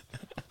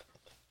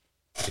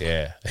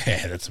 Yeah,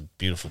 that's a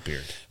beautiful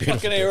beard. Beautiful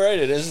Fucking beard. A right.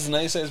 It is as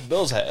nice as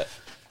Bill's hat.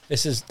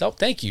 This is, oh,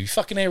 thank you.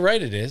 Fucking A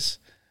right it is.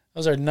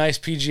 Those are nice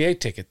PGA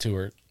ticket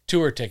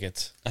tour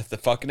tickets. That's the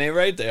fucking A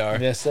right they are.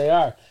 Yes, they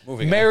are.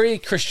 Moving Mary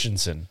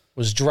Christensen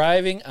was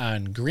driving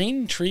on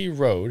Green Tree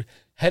Road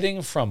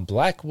heading from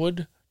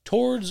Blackwood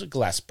towards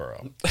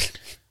Glassboro.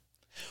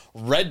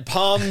 Red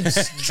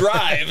Palms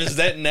Drive. Is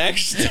that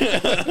next?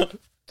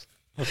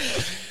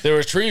 There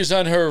were trees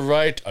on her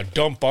right, a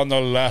dump on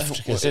the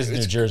left. This is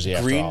New Jersey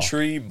after Green all.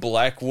 Tree,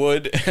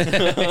 Blackwood.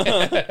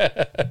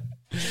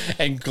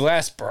 And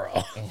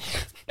Glassboro.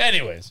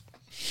 Anyways,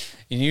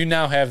 and you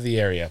now have the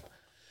area.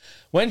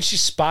 When she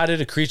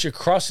spotted a creature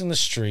crossing the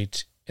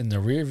street in the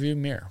rearview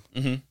mirror.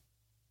 Mm-hmm.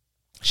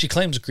 She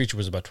claims the creature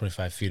was about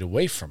 25 feet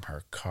away from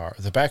her car,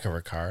 the back of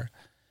her car.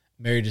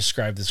 Mary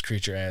described this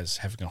creature as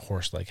having a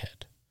horse-like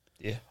head.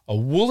 Yeah. A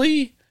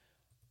woolly,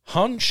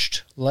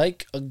 hunched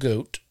like a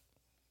goat.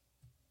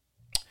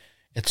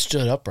 It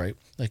stood upright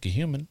like a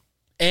human,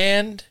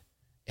 and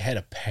it had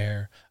a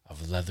pair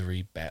of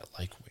leathery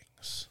bat-like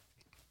wings.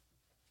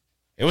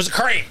 It was a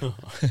crane.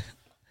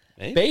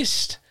 Hey?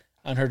 Based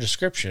on her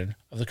description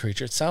of the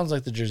creature, it sounds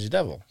like the Jersey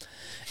Devil.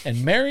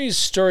 And Mary's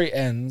story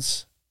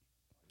ends...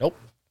 Nope.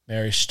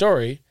 Mary's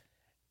story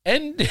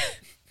ended...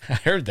 I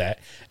heard that.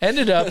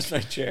 Ended up... That's my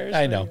chair.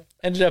 I know.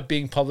 Ended up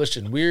being published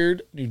in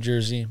Weird New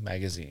Jersey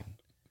magazine,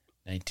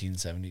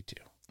 1972.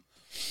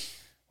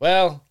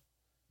 Well,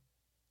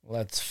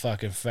 let's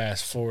fucking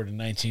fast forward to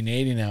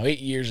 1980 now. 8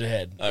 years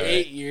ahead. All right.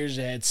 8 years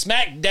ahead.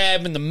 Smack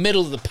dab in the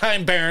middle of the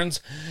Pine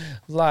Barrens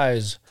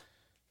lies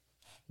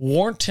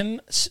Wharton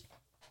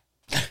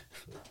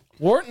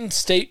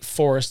State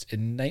Forest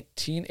in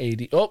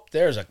 1980. Oh,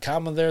 there's a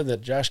comma there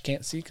that Josh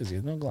can't see because he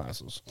has no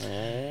glasses.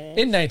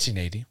 In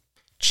 1980,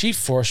 Chief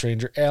Forest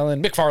Ranger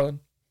Alan McFarland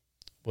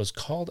was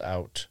called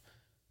out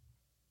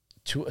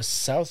to a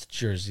South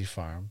Jersey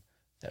farm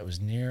that was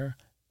near,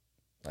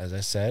 as I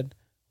said,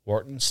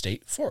 Wharton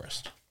State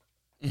Forest.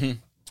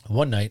 Mm-hmm.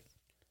 One night,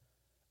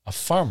 a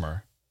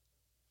farmer's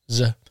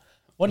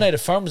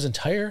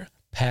entire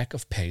pack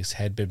of pigs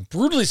had been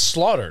brutally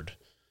slaughtered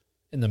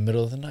in the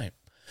middle of the night.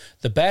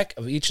 The back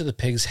of each of the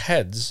pigs'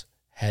 heads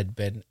had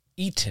been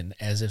eaten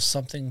as if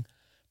something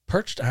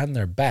perched on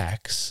their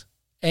backs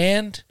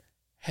and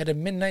had a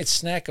midnight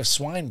snack of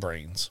swine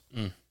brains.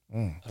 I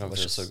don't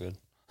feel so good.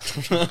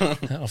 I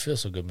don't feel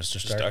so good, Mr.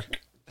 Stark.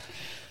 Stark.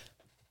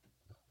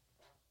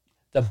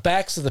 The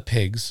backs of the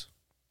pigs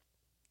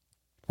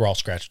were all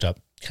scratched up,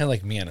 kind of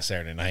like me on a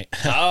Saturday night.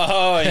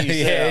 Oh,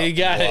 Yeah, you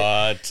got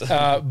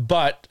it.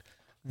 But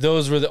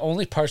those were the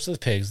only parts of the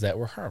pigs that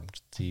were harmed.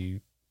 The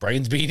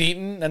brains being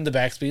eaten and the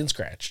backs being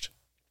scratched.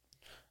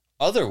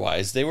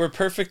 Otherwise, they were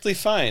perfectly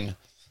fine.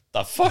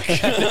 The fuck?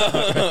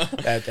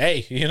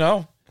 Hey, you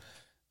know,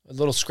 a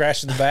little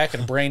scratch in the back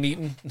and a brain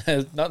eaten.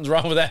 Nothing's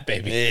wrong with that,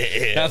 baby.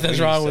 Yeah,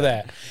 Nothing's wrong with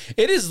that.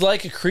 It is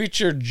like a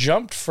creature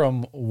jumped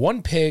from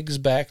one pig's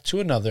back to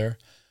another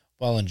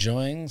while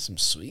enjoying some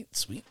sweet,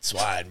 sweet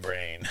swine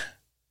brain.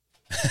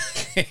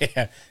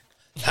 Yeah.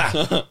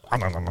 Ha.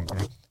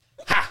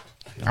 Ha.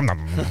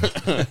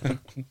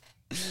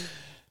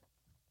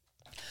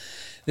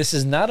 This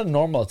is not a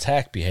normal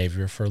attack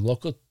behavior for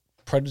local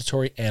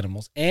predatory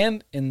animals,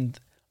 and in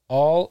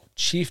all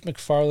Chief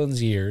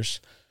McFarland's years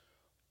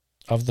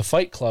of the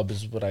Fight Club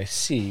is what I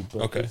see.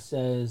 But Okay. It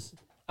says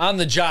on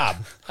the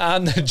job.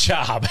 On the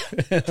job.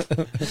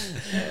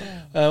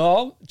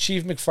 All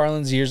Chief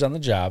McFarland's years on the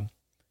job,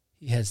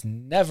 he had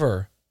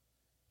never,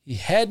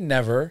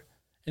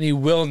 and he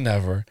will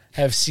never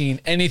have seen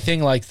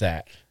anything like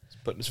that.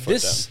 Putting his foot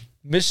This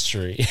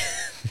mystery,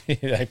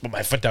 I put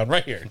my foot down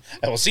right here.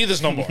 I will see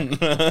this no more.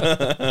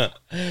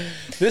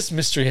 This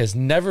mystery has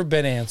never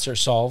been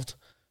solved.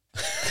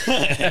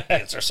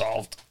 Answer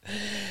solved.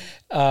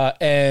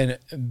 And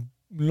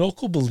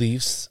local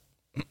beliefs.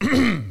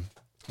 I'm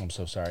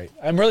so sorry.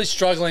 I'm really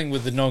struggling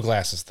with the no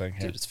glasses thing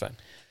here. Dude, it's fine.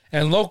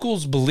 And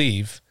locals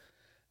believe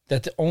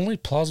that the only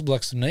plausible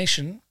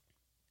explanation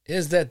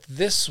is that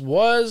this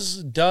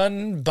was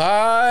done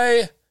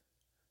by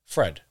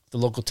Fred, the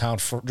local town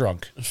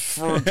drunk.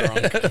 For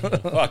drunk.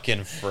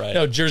 Fucking Fred.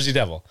 No, Jersey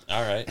Devil.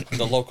 All right.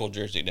 The local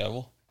Jersey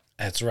Devil.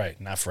 That's right,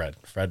 not Fred.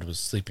 Fred was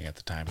sleeping at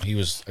the time. He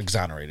was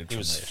exonerated He from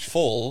was the issue.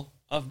 full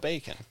of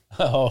bacon.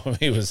 Oh,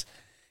 he was.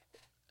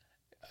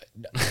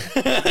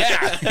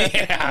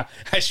 Yeah.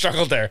 I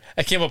struggled there.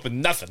 I came up with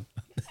nothing.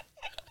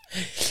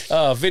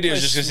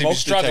 Video's just going to see me Smoke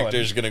struggling.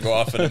 detector's going to go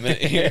off in a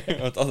minute here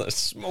with all the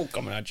smoke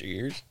coming out your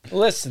ears.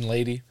 Listen,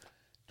 lady.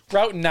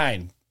 Route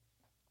 9.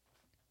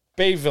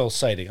 Bayville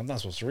sighting. I'm not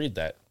supposed to read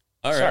that.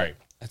 All right. Sorry.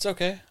 That's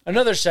okay.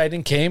 Another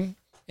sighting came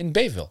in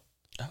Bayville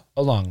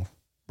along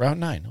Route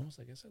 9. Almost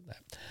like I said that.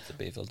 It's the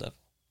Bayville Devil.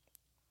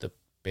 The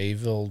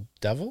Bayville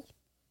Devil?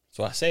 That's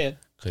why I say it.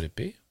 Could it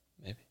be?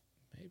 Maybe.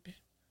 Maybe.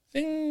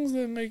 Things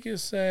that make you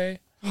say,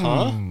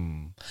 Huh?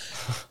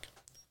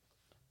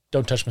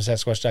 Don't touch my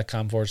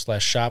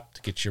Sasquatch.com/shop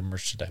to get your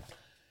merch today.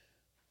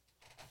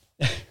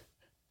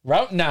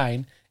 Route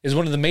 9 is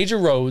one of the major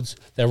roads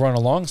that run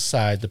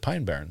alongside the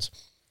Pine Barrens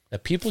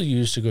that people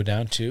use to go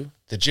down to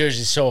the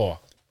Jersey Shore.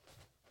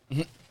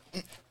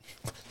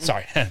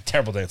 Sorry,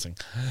 terrible dancing.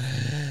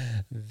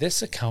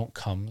 This account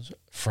comes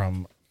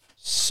from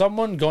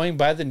someone going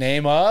by the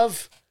name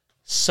of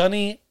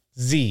Sunny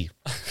Z.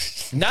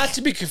 Not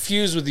to be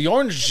confused with the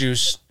orange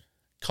juice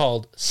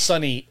called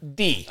Sunny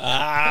D.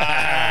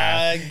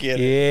 I get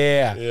it.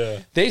 Yeah. Yeah.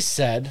 They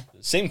said,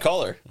 Same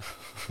color.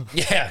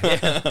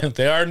 yeah.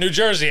 They are New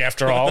Jersey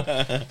after all.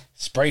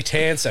 Spray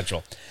tan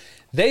central.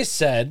 They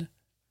said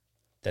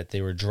that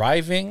they were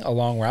driving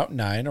along Route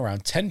 9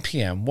 around 10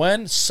 p.m.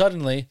 when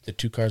suddenly the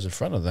two cars in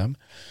front of them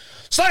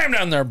slammed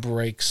on their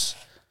brakes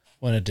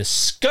when a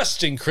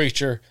disgusting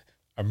creature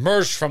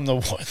emerged from the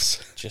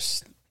woods.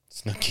 Just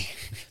Snooky.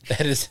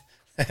 That is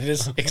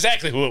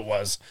exactly who it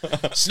was.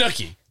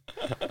 Snooky.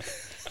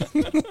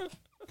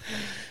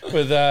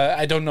 With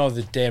I don't know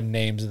the damn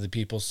names of the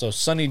people. So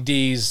Sonny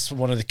D's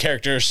one of the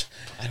characters.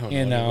 I don't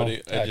know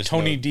anybody. I just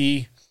Tony know.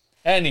 D.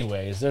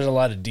 Anyways, there's a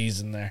lot of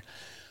D's in there.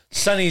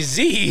 Sonny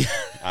Z.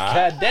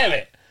 God damn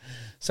it.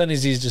 Sonny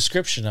Z's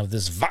description of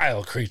this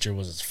vile creature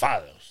was as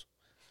follows.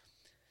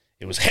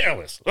 It was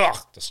hairless. Ugh,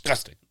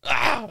 disgusting.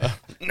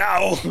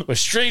 No. With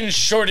strange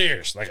short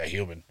ears, like a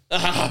human.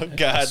 Oh,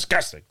 God.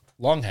 Disgusting.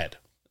 Long head.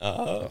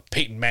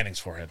 Peyton Manning's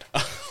forehead.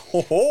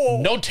 Oh.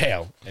 No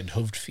tail and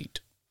hooved feet.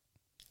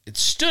 It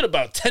stood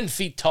about 10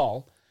 feet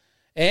tall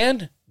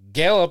and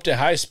galloped at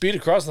high speed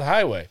across the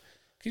highway.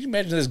 Can you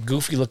imagine this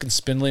goofy-looking,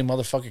 spindly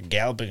motherfucker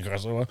galloping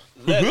across the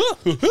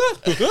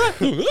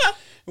highway?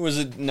 Was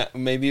it not,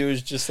 maybe it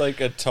was just like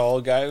a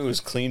tall guy who was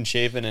clean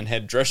shaven and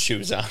had dress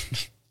shoes on.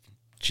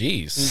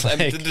 Jeez. I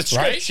mean, Like, the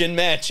description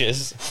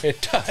matches. right?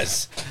 It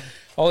does.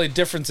 Only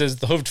difference is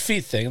the hooved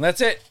feet thing, and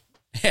that's it.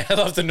 Yeah, I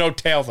love the no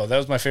tail, though. That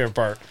was my favorite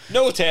part.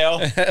 No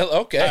tail.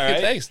 Okay, All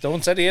right. thanks. No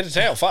one said he had a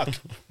tail. Fuck.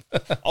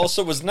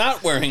 Also was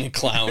not wearing a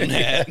clown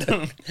hat.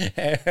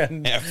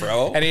 and,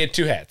 Afro. and he had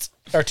two hats.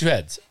 Or two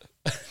heads.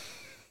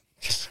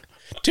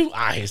 Two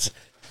eyes.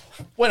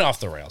 Went off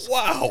the rails.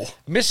 Wow.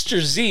 Mr.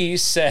 Z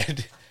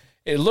said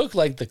it looked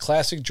like the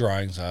classic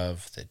drawings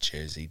of the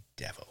Jersey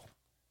Devil.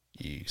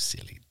 You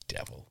silly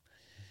devil.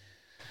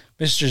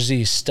 Mr.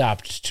 Z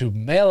stopped to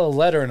mail a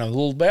letter in a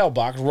little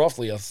mailbox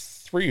roughly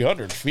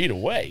 300 feet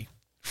away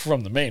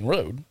from the main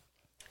road.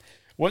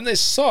 When they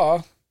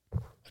saw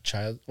a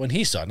child, when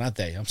he saw, not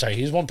they, I'm sorry,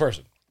 he's one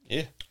person.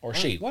 Yeah. Or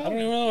she. Well, I don't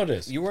even know what it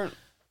is. You weren't.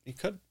 You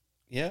could.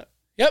 Yeah.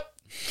 Yep.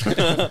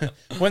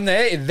 When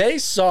they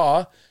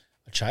saw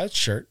a child's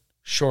shirt,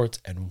 shorts,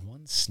 and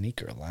one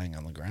sneaker lying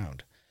on the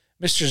ground.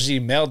 Mr. Z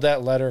mailed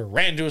that letter,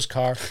 ran to his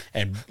car,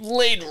 and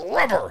laid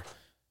rubber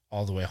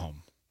all the way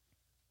home.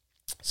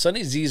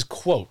 Sonny Z's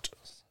quote.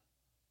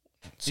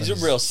 He's a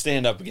real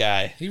stand-up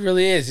guy. He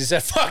really is. He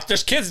said, fuck,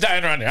 there's kids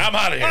dying around here. I'm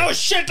out of here. Oh,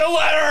 shit, the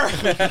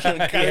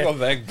letter! Gotta go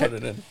back and put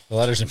it in. The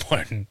letter's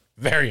important.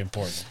 Very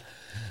important.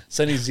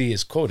 Sonny Z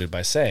is quoted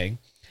by saying,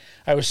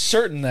 I was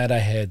certain that I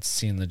had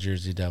seen the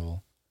Jersey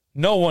Devil.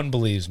 No one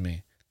believes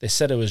me. They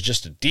said it was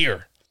just a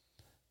deer.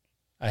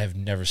 I have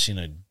never seen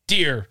a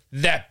deer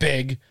that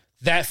big,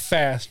 that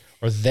fast,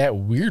 or that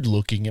weird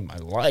looking in my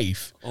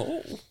life.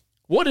 Oh.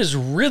 What is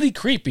really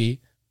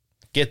creepy,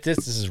 get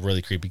this is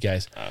really creepy,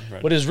 guys.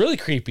 Right. What is really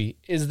creepy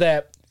is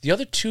that the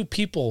other two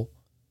people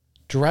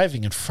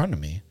driving in front of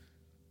me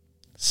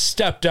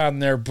stepped on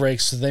their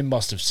brakes, so they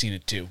must have seen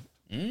it too.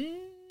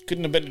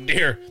 Couldn't have been a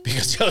deer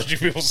because the other two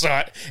people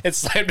saw it and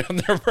slammed on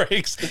their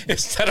brakes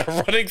instead of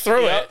running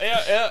through it.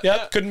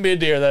 Yeah. Couldn't be a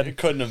deer then. It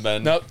couldn't have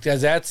been. Nope,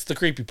 because that's the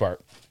creepy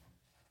part.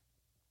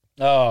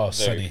 Oh,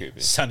 Very creepy.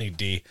 Sonny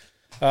D.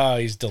 Oh,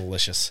 he's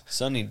delicious.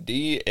 Sonny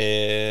D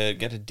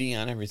got a D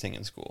on everything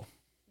in school.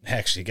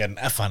 Actually, got an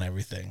F on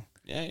everything.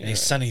 Yeah, And you're he's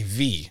right. Sonny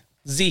V.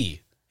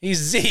 Z. He's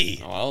Z.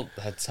 Well,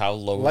 that's how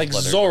low his Like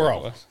letter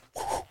Zorro.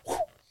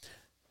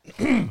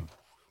 was.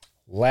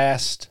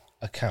 Last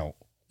account.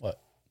 What?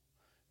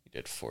 He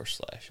did 4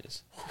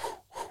 slashes.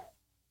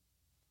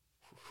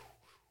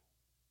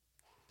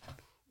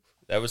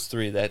 That was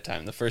 3 that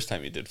time. The first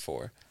time he did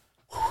 4.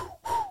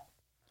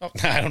 Oh,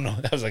 I don't know.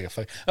 That was like a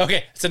fuck.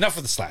 Okay, it's enough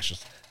of the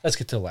slashes. Let's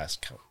get to the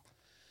last count.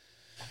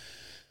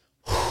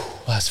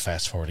 Let's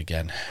fast forward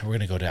again. We're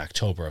going to go to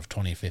October of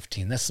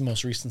 2015. That's the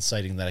most recent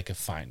sighting that I could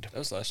find. That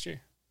was last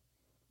year.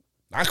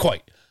 Not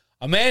quite.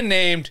 A man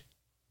named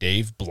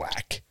Dave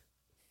Black,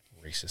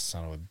 racist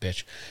son of a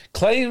bitch,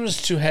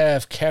 claims to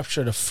have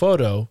captured a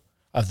photo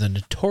of the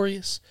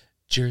notorious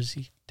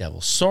Jersey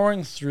Devil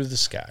soaring through the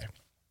sky.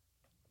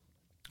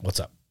 What's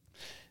up?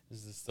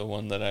 Is this the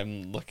one that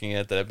I'm looking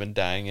at that I've been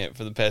dying at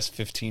for the past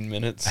 15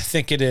 minutes? I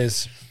think it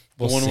is.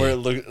 The one see. where it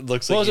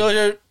looks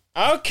like...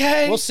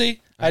 Okay. We'll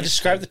see. I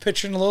described the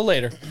picture in a little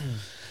later.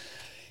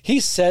 He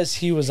says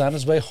he was on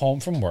his way home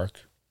from work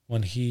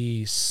when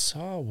he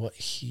saw what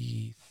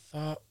he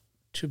thought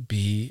to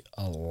be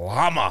a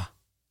llama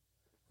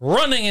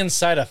running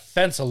inside a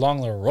fence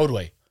along the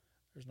roadway.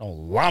 There's no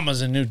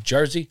llamas in New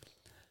Jersey.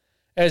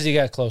 As he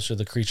got closer,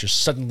 the creature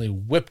suddenly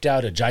whipped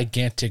out a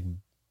gigantic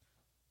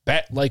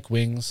bat-like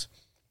wings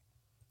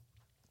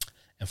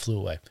and flew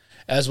away,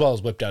 as well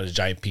as whipped out his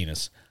giant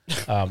penis.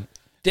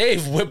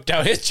 Dave whipped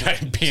out his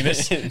giant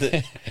penis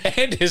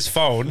and his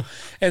phone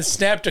and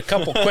snapped a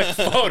couple quick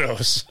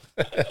photos.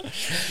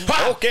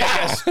 Okay,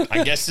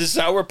 I guess this is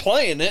how we're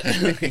playing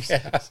it.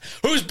 Yeah.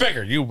 Who's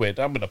bigger? You win.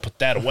 I'm going to put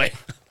that away.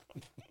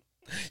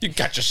 You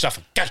got yourself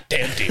a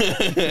goddamn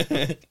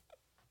deal.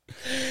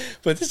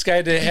 But this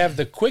guy didn't have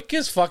the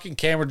quickest fucking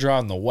camera draw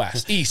in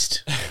the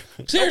east.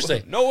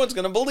 Seriously. No one's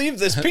going to believe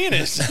this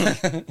penis.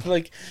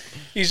 Like,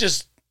 he's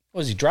just,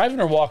 was he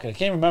driving or walking? I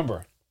can't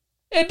remember.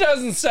 It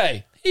doesn't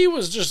say. He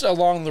was just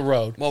along the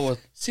road. Well,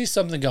 Sees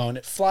something going.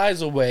 It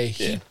flies away.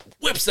 He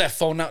whips that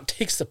phone out,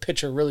 takes the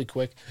picture really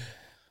quick.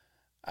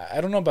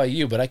 I don't know about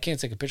you, but I can't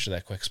take a picture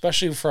that quick,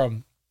 especially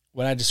from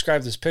when I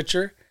describe this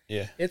picture.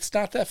 Yeah. It's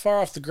not that far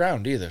off the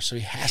ground either, so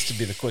he has to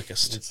be the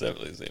quickest. It's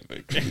definitely the same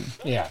picture.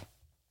 Yeah.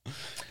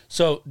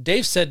 So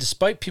Dave said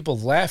despite people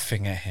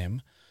laughing at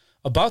him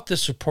about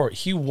this report,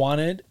 he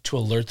wanted to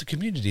alert the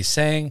community,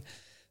 saying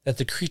that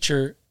the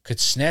creature could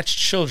snatch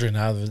children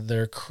out of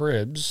their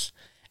cribs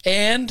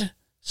and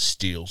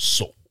steal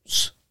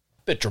souls.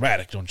 Bit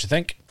dramatic, don't you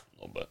think?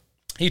 A little bit.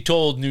 He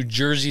told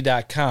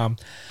NewJersey.com,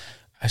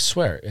 I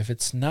swear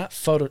it's not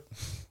photoshopped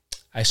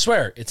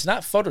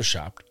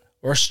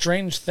or a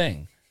strange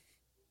thing.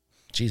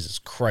 Jesus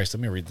Christ,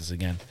 let me read this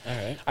again. All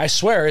right. I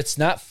swear it's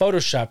not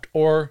photoshopped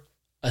or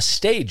a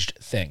staged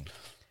thing.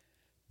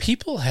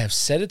 People have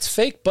said it's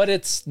fake, but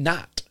it's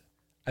not.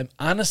 I'm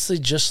honestly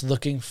just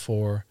looking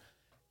for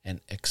an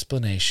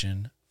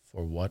explanation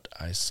for what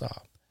I saw.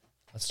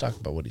 Let's talk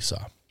about what he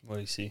saw. What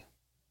do you see?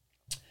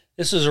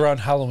 This is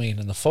around Halloween,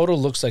 and the photo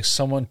looks like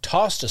someone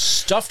tossed a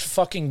stuffed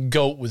fucking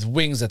goat with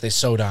wings that they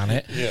sewed on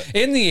it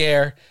in the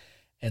air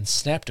and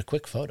snapped a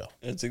quick photo.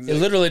 That's It exactly.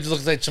 literally just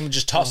looks like someone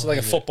just tossed it like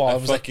a football. I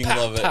It was fucking like,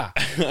 love pa,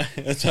 it.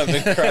 That's how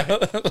they cry.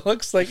 It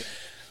looks like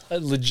a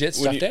legit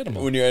stuffed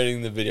animal. When you're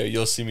editing the video,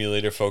 you'll see me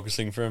later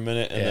focusing for a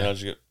minute, and then Yeah. I'll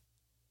just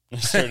go. I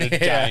started Yeah.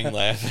 dying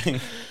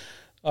laughing.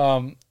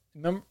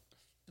 Remember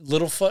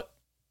Littlefoot,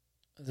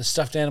 the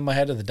stuffed animal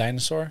head of the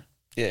dinosaur?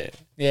 Yeah,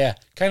 Yeah,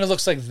 kind of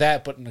looks like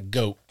that, but in a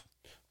goat.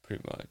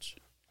 pretty much.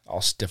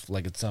 All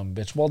stiff-legged son of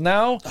a bitch. Well,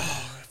 now,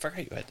 Oh, I forgot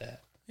you had that.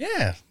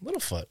 yeah,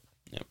 Littlefoot.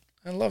 Yep.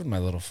 I loved my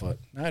Littlefoot.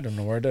 I don't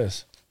know where it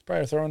is.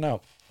 Probably thrown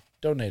out.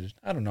 Donated.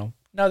 I don't know.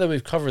 Now that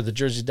we've covered the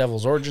Jersey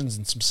Devil's origins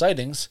and some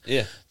sightings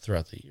Yeah.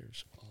 throughout the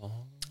years,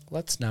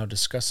 let's now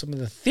discuss some of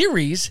the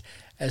theories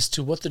as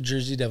to what the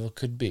Jersey Devil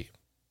could be.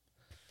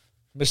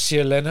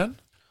 Monsieur Lennon,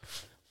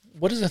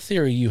 what is a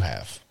theory you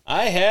have?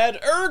 I had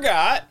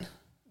ergot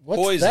What's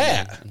poisoning.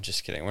 that? I'm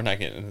just kidding. We're not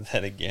getting into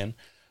that again.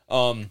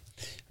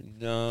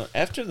 No,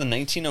 after the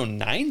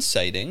 1909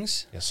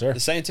 sightings, Yes, sir. the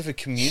scientific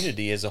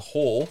community as a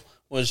whole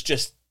was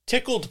just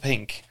tickled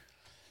pink.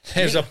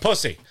 It was a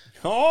pussy.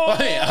 Oh,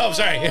 Oh,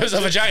 sorry. It was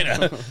a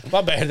vagina.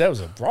 My bad. That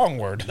was a wrong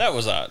word. that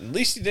was odd. At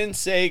least you didn't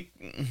say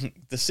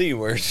the C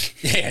word.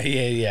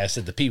 Yeah. I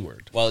said the P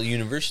word. While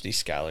university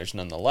scholars,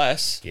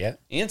 nonetheless, Yeah.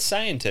 and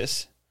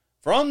scientists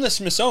from the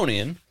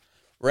Smithsonian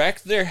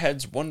racked their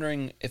heads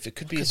wondering if it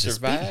could be a this be?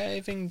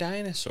 surviving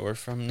dinosaur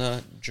from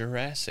the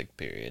Jurassic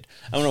period.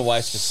 I don't know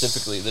why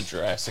specifically the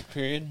Jurassic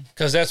period.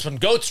 Because that's when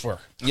goats were.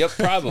 Yep,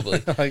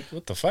 probably. Like,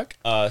 what the fuck?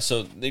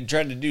 So they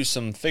tried to do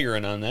some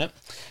figuring on that.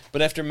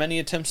 But after many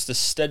attempts to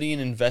study and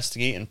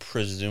investigate and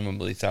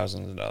presumably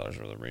thousands of dollars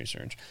worth of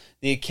research,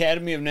 the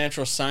Academy of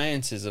Natural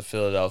Sciences of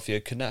Philadelphia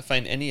could not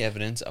find any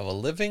evidence of a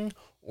living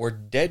or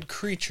dead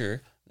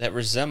creature that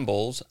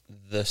resembles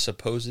the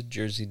supposed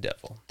Jersey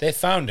Devil. They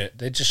found it.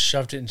 They just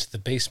shoved it into the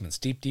basements,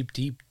 deep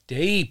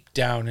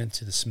down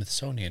into the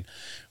Smithsonian,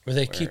 where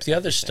they keep the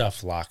other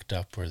stuff locked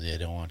up where they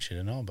don't want you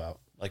to know about.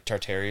 Like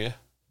Tartaria.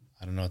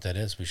 I don't know what that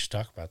is. We should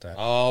talk about that.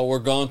 Oh, we're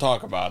going to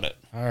talk about it.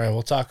 All right,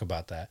 we'll talk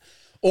about that.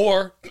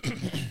 Or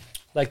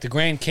like the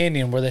Grand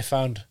Canyon, where they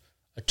found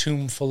a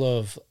tomb full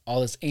of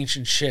all this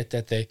ancient shit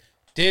that they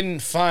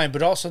didn't find,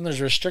 but also there's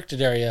a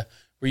restricted area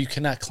where you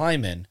cannot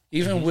climb in,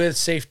 even with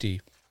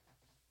safety.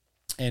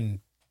 And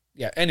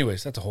yeah,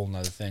 anyways, that's a whole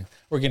nother thing.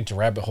 We're getting to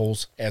rabbit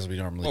holes as we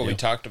normally Well, do. we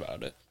talked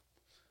about it.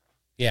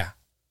 Yeah,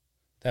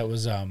 that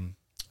was one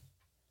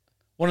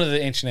of the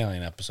Ancient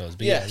Alien episodes.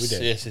 But yeah, we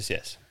did.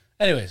 Yes.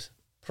 Anyways,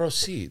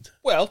 proceed.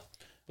 Well,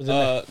 With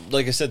the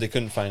like I said, they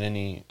couldn't find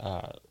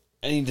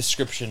any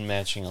description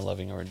matching a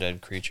living or a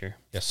dead creature.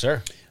 Yes,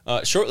 sir.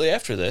 Shortly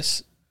after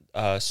this,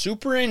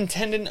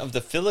 superintendent of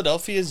the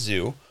Philadelphia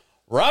Zoo,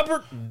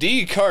 Robert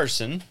D.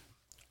 Carson,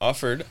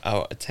 offered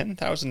out a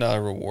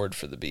 $10,000 reward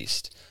for the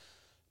beast.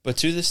 But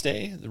to this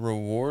day, the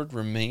reward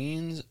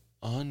remains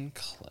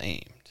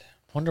unclaimed.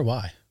 Wonder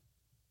why?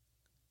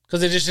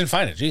 Because they just didn't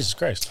find it. Jesus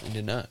Christ. We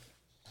did not.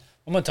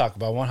 I'm going to talk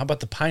about one. How about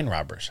the Pine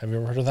Robbers? Have you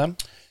ever heard of them?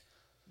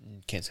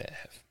 Can't say I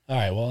have. All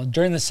right. Well,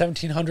 during the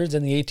 1700s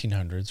and the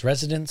 1800s,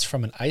 residents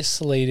from the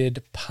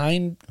isolated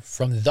Pine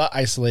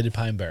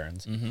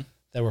Barrens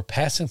that were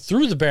passing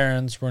through the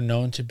barrens were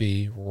known to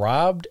be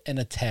robbed and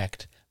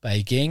attacked by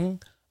a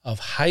gang of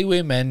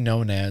highwaymen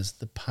known as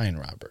the Pine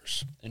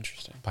Robbers.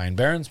 Interesting. Pine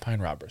Barrens, Pine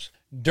Robbers.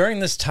 During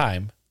this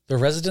time, the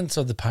residents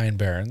of the Pine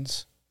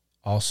Barrens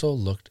also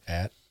looked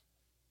at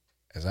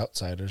as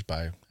outsiders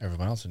by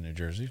everyone else in New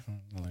Jersey.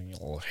 Like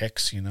little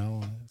hicks, you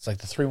know. It's like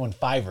the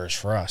 315ers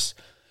for us.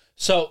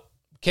 So,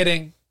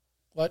 kidding.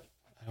 What?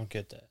 I don't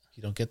get that.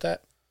 You don't get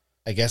that?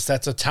 I guess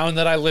that's a town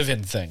that I live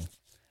in thing.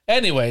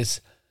 Anyways,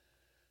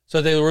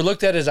 so they were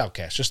looked at as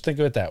outcasts. Just think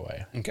of it that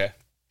way. Okay.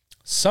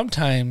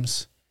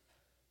 Sometimes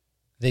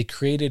they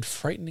created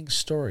frightening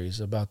stories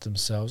about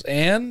themselves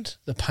and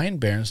the Pine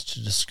Barrens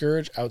to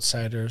discourage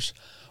outsiders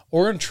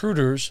or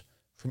intruders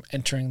from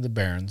entering the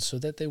barrens so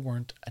that they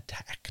weren't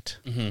attacked.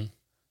 Mm-hmm.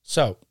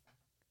 So,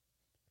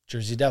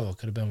 Jersey Devil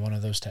could have been one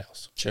of those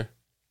tales. Sure.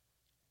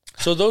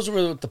 So those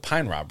were the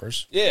Pine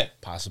Robbers. Yeah.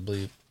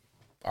 Possibly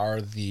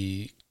are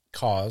the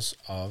cause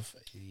of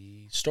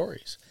the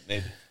stories.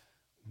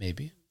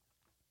 Maybe.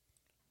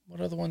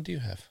 What other one do you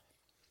have?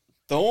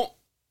 Don't.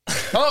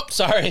 Oh,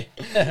 sorry.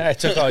 I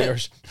took all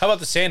yours. How about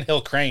the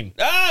Sandhill Crane?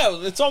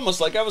 It's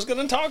almost like I was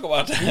going to talk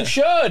about You that.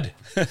 should.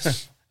 I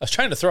was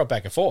trying to throw it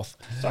back and forth.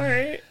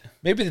 Sorry.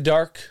 Maybe the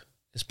dark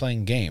is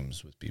playing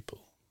games with people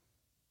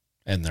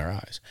and their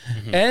eyes.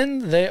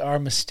 And they are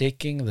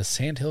mistaking the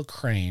Sandhill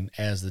Crane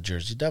as the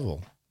Jersey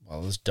Devil.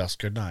 Well, it's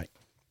dusk or night.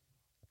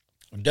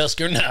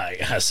 Dusk or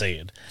night, I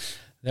said.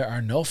 There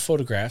are no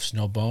photographs,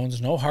 no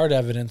bones, no hard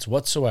evidence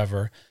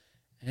whatsoever,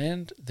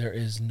 and there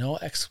is no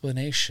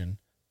explanation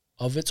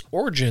of its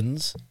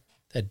origins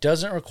that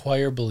doesn't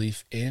require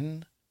belief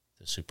in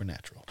the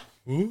supernatural.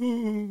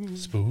 Ooh.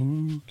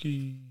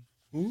 Spooky.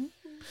 Ooh.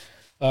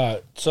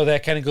 So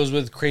that kind of goes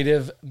with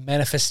creative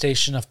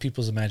manifestation of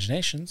people's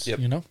imaginations, Yep.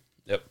 you know?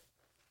 Yep.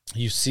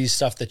 You see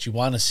stuff that you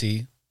want to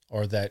see,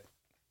 or that,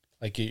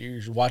 like,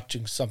 you're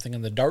watching something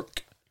in the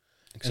dark.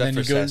 Except for then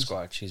you go-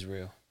 Sasquatch, he's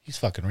real. He's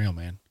fucking real,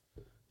 man.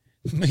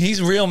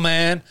 He's real,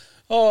 man.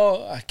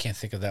 Oh, I can't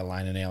think of that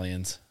line in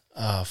Aliens.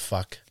 Oh,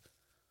 fuck.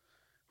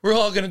 We're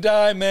all going to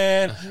die,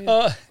 man.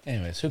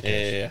 Anyways, who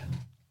cares? Yeah.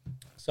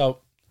 So,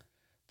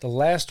 the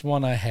last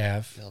one I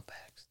have. Bill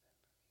Paxton.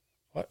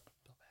 What?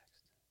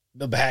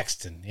 Bill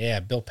Paxton. Yeah,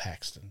 Bill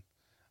Paxton.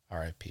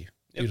 R.I.P. Yep.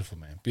 Beautiful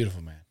man.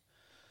 Beautiful man.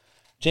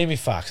 Jamie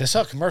Foxx. I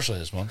saw a commercial of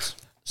his once.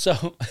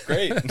 So,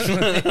 Great.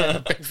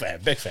 big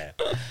fan. Big fan.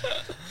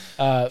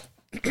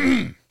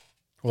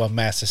 Well,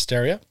 mass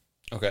hysteria.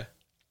 Okay.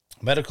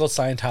 Medical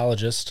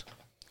Scientologist.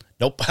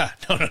 Nope.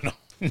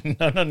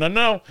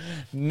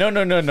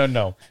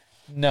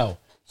 No.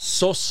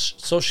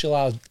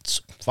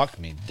 Sociologist. Fuck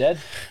me. Dead?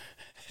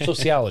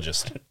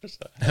 Sociologist.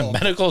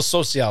 Medical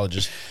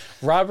sociologist.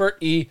 Robert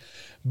E.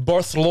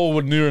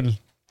 Bartholomew.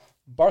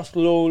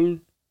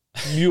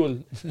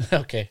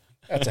 Okay.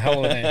 That's a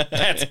hell of a name.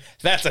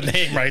 That's a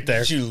name right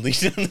there. Did you lean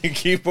on the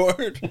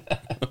keyboard?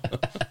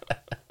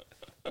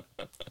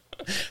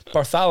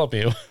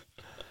 Bartholomew.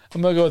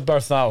 I'm going to go with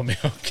Bartholomew,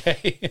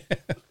 okay?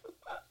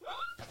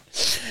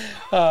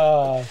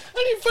 How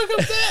do you fuck up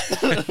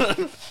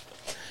that?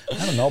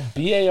 I don't know.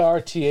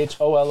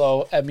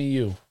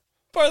 Bartholomeu.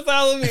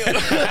 Bartholomew.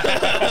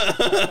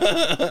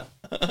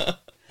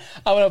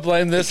 I'm going to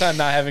blame this on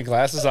not having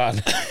glasses on.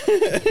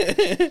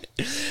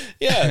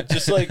 Yeah,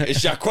 just like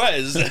Jacques.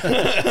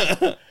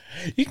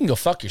 You can go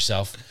fuck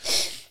yourself.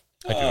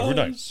 I do every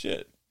night.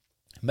 Shit.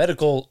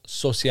 Medical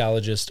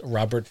sociologist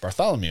Robert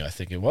Bartholomew, I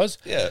think it was,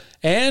 Yeah.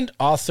 and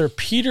author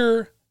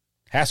Peter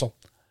Hassel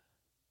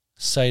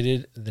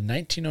cited the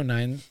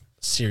 1909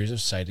 series of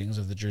sightings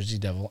of the Jersey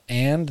Devil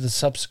and the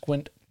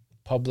subsequent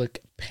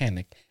public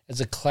panic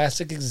as a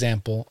classic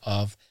example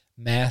of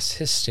mass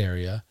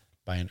hysteria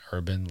by an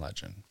urban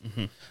legend.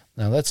 Mm-hmm.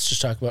 Now, let's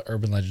just talk about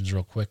urban legends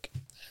real quick.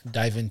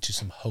 Dive into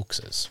some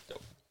hoaxes.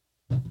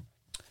 We're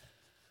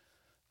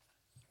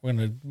going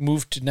to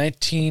move to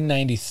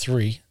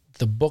 1993,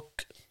 the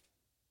Book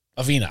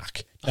of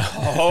Enoch.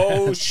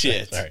 Oh,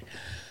 shit. Sorry.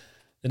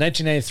 The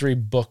 1993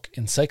 book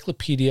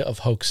Encyclopedia of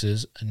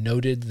Hoaxes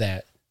noted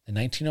that the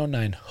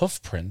 1909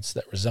 hoof prints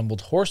that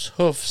resembled horse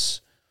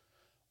hoofs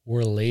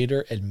were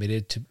later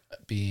admitted to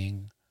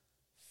being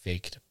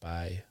faked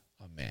by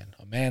a man.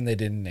 A man they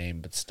didn't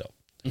name, but still.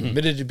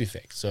 Admitted to be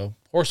fake. So,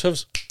 horse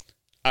hoofs,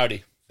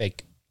 Audi.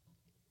 fake.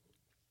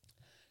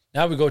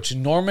 Now we go to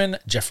Norman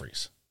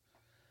Jeffries,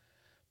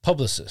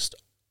 publicist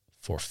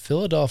for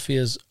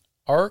Philadelphia's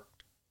Ark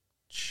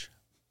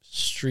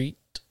Street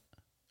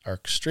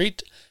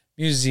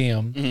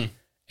Museum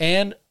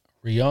and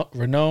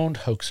renowned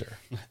hoaxer.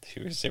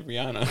 You were say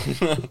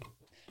Rihanna.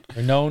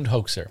 Renowned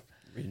hoaxer.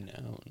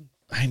 Renowned.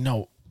 I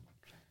know.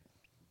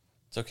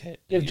 It's okay.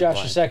 Give You're Josh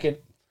blind. a second.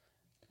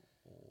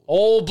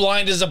 Old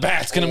blind as a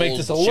bat's going to make Old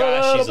this a Josh,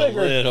 little he's bigger.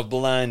 a little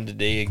blind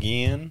today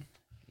again.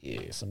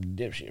 Yeah, some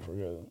dipshit for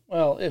good.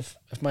 Well, if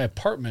my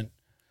apartment...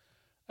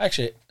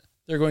 Actually,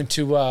 they're going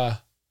to...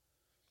 Are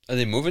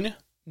they moving you?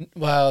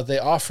 Well, they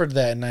offered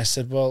that, and I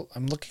said, well,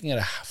 I'm looking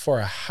at for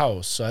a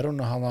house, so I don't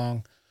know how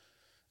long.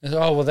 They said,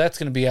 oh, well, that's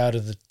going to be out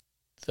of the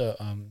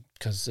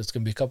because it's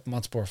going to be a couple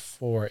months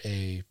before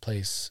a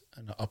place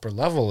an upper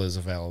level is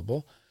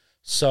available.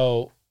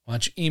 So why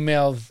don't you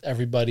email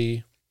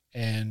everybody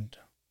and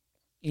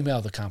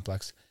email the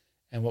complex,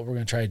 and what we're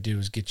going to try to do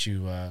is get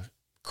you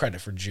credit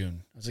for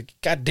June. I was like,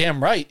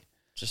 goddamn right.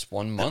 Just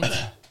 1 month?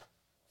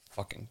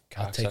 Fucking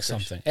cocksuckers. I'll take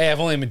something. Hey, I've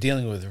only been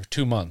dealing with her for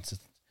 2 months.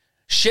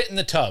 Shit in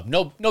the tub.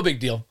 No big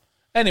deal.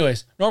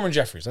 Anyways, Norman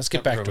Jeffries. Let's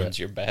get back to it.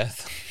 Your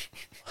bath.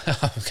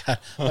 Oh, God.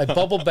 My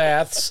bubble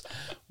baths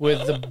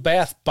with the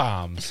bath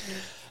bombs.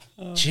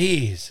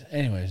 Jeez.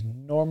 Anyways,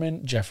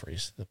 Norman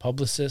Jeffries, the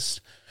publicist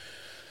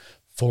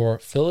for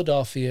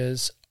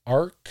Philadelphia's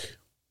Ark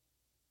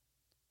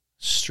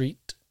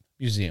Street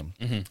Museum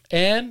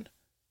and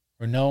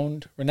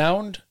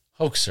renowned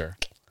hoaxer,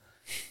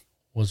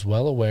 was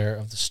well aware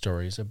of the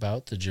stories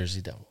about the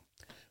Jersey Devil.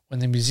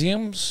 When the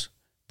museum's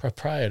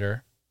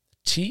proprietor,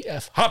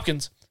 T.F.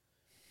 Hopkins,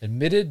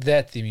 admitted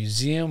that the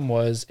museum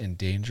was in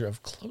danger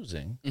of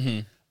closing,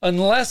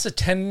 unless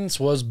attendance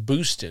was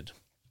boosted.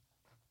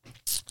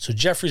 So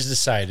Jeffries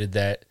decided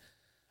that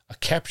a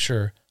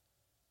capture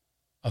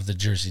of the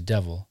Jersey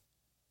Devil,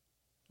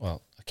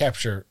 well, a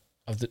capture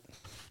of the...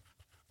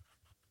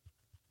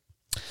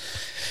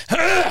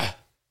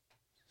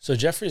 So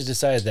Jeffries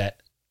decided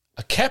that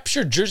a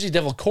captured Jersey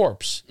Devil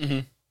corpse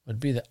would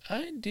be the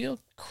ideal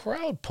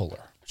crowd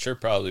puller. Sure,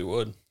 probably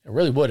would. It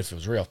really would if it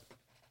was real.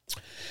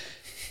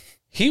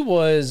 He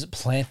was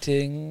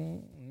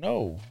planting...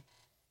 No.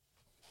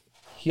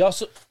 He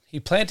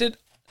planted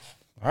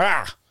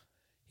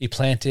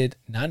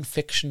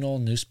non-fictional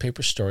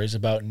newspaper stories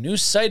about new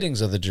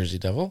sightings of the Jersey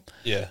Devil.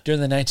 Yeah.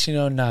 During the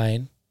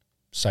 1909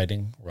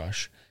 sighting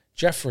rush,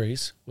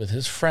 Jeffries, with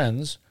his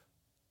friends,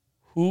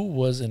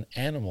 his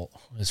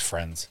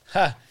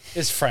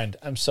friend,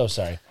 I'm so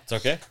sorry. It's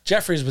okay.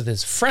 Jeffries, with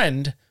his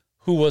friend,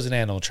 who was an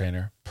animal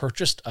trainer,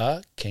 purchased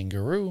a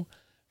kangaroo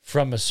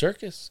from a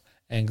circus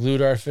and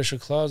glued artificial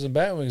claws and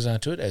bat wings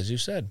onto it, as you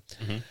said.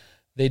 Mm-hmm.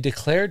 They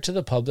declared to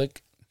the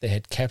public they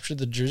had captured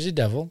the Jersey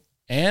Devil,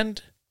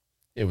 and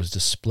it was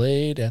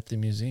displayed at the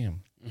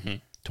museum. Mm-hmm.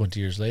 20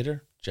 years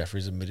later,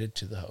 Jeffries admitted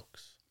to the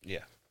hoax.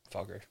 Yeah,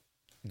 fucker.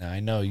 Now, I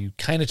know you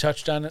kind of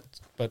touched on it,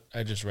 but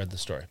I just read the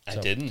story. I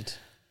didn't.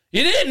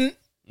 You didn't?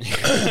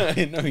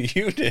 I know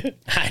you did.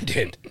 I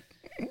did.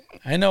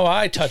 I know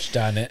I touched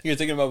on it. You were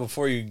thinking about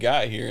before you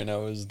got here, and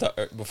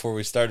before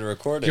we started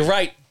recording. You're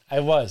right. I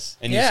was.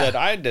 And you said,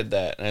 I did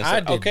that. And I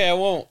said, okay, I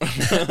won't.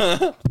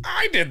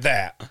 I did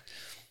that.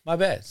 My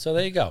bad. So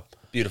there you go.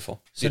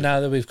 Beautiful. So now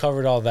that we've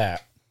covered all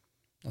that,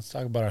 let's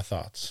talk about our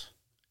thoughts.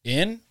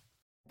 We've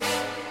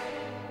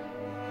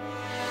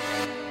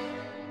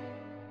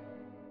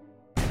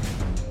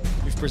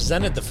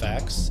presented the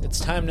facts. It's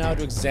time now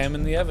to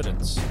examine the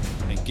evidence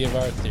and give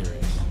our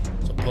theories.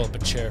 So pull up a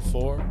chair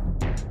for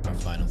our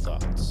final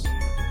thoughts.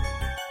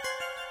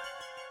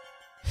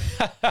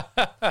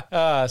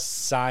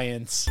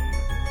 Science.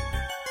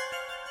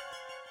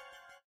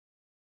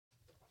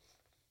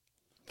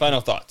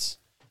 Final thoughts.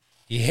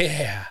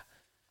 Yeah.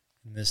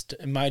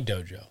 In my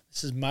dojo.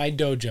 This is my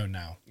dojo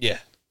now. Yeah.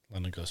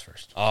 London goes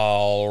first.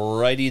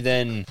 Alrighty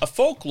then. A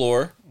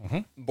folklore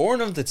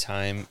born of the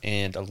time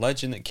and a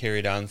legend that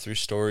carried on through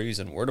stories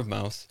and word of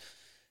mouth.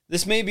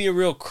 This may be a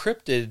real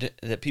cryptid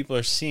that people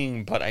are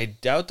seeing, but I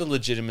doubt the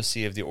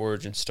legitimacy of the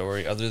origin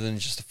story other than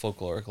just a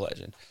folkloric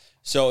legend.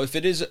 So if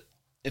it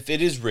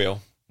is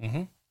real,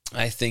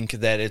 I think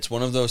that it's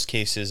one of those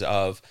cases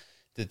of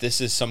that this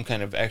is some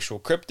kind of actual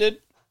cryptid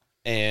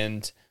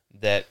and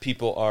that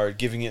people are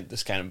giving it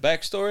this kind of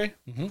backstory.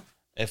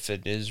 If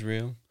it is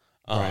real.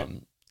 Right.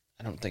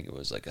 I don't think it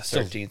was like a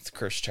 13th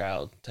cursed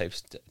child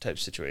type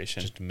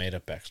situation. Just a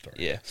made-up backstory.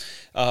 Yeah.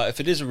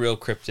 If it is a real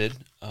cryptid,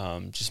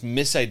 just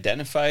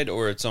misidentified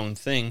or its own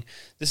thing,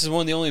 this is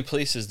one of the only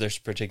places this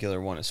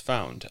particular one is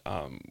found.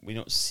 We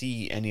don't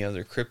see any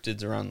other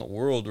cryptids around the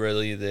world,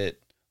 really,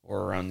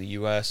 or around the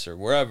U.S. or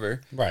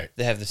wherever, right?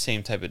 They have the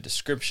same type of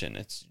description.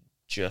 It's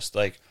just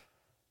like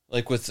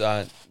with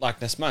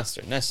Loch Ness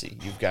Monster, Nessie,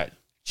 you've got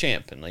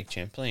Champ and Lake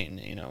Champlain,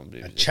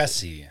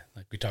 Chessie,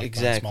 like we talked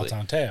about in Small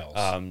Town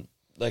Tales.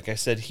 Like I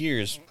said,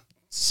 here's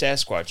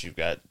Sasquatch. You've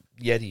got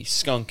Yeti,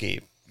 Skunk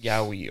Ape,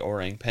 Yowie,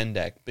 Orang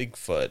Pendek,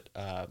 Bigfoot.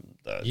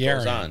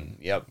 Goes on.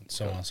 Yep.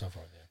 So on and so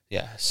forth.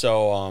 Yeah.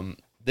 So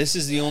this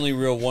is the only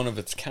real one of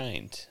its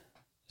kind.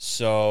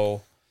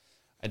 So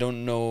I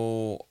don't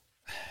know.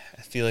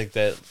 I feel like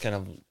that kind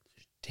of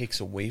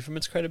takes away from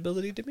its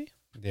credibility to me.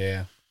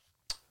 Yeah.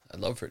 I'd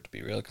love for it to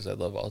be real because I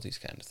love all these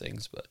kind of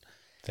things, but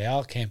they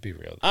all can't be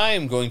real. I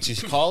am going to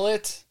call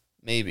it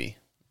maybe.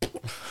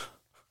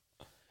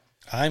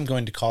 I'm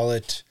going to call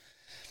it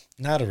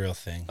not a real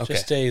thing. Okay.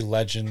 Just a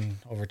legend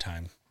over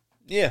time.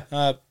 Yeah.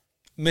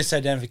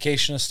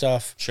 Misidentification of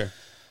stuff. Sure.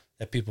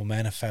 That people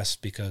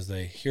manifest because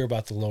they hear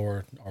about the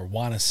lore or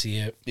want to see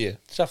it. Yeah.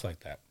 Stuff like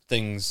that.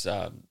 Things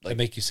that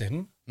make you say,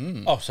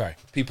 Oh, sorry.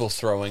 People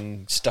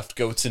throwing stuffed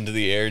goats into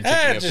the air and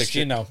taking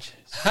a picture.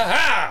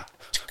 Ha-ha!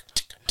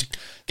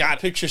 God,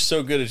 picture's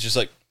so good. It's just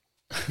like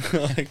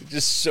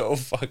just so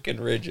fucking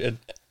rigid.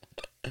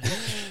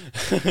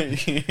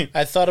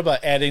 I thought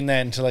about adding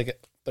that into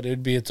but it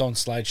would be its own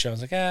slideshow. I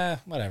was like,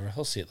 whatever.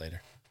 He'll see it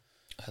later.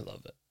 I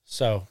love it.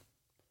 So,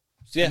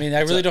 yeah, I mean,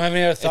 I really don't have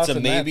any other thoughts. It's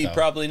a maybe,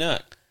 probably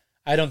not.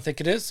 I don't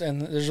think it is,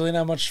 and there's really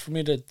not much for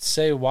me to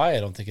say why I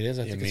don't think it is.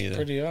 I think it's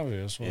pretty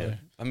obvious. Yeah.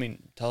 I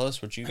mean, tell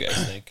us what you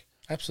guys think.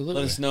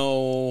 Absolutely. Let us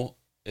know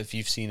if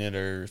you've seen it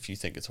or if you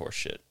think it's horse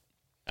shit.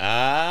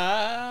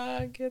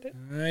 I get it.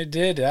 I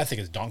did. I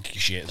think it's donkey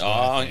shit.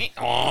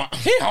 Pinocchio.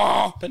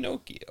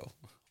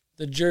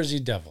 The Jersey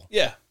Devil.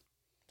 Yeah.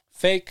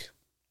 Fake,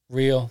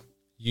 real,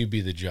 you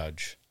be the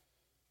judge.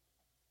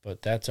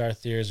 But that's our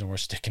theories, and we're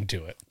sticking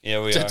to it.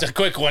 Yeah, we are. It's a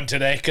quick one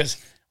today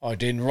because I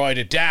didn't write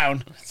it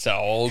down. It's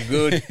all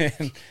good.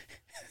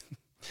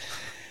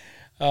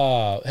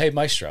 Hey,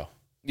 Maestro.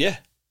 Yeah.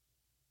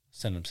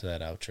 Send him to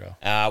that outro.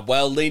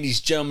 Well,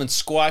 ladies, gentlemen,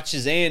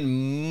 Squatches,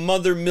 and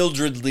Mother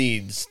Mildred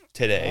leads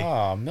today.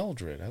 Oh,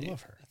 Mildred. I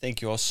love her.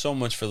 thank you all so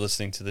much for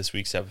listening to this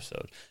week's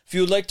episode. If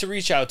you would like to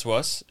reach out to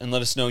us and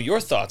let us know your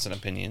thoughts and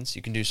opinions,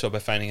 you can do so by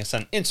finding us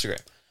on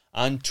Instagram,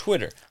 on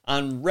Twitter,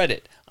 on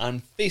Reddit,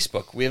 on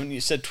Facebook. We haven't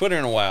said Twitter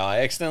in a while. I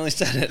accidentally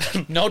said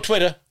it. No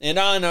Twitter. And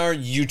on our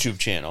YouTube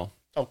channel.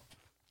 Oh.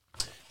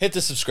 Hit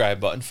the subscribe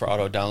button for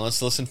auto downloads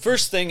to listen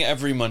first thing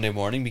every Monday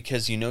morning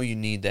because you know you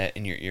need that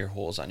in your ear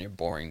holes on your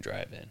boring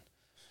drive-in.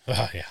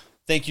 Oh, yeah.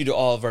 Thank you to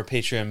all of our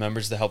Patreon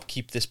members that help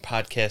keep this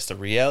podcast a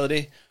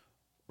reality.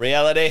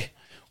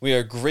 We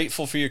are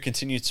grateful for your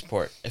continued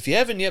support. If you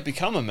haven't yet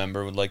become a member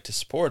and would like to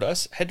support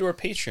us, head to our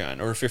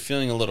Patreon. Or if you're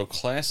feeling a little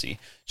classy,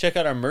 check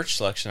out our merch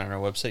selection on our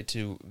website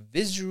to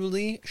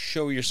visually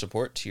show your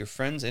support to your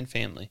friends and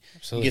family.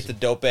 Absolutely. You get the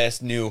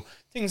dope-ass new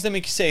things that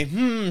make you say,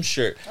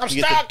 shirt. I'm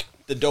you stuck! Get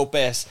the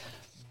dope-ass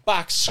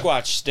box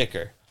squatch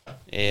sticker.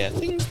 Yeah,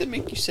 things that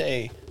make you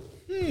say,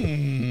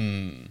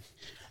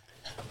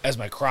 As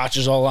my crotch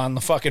is all on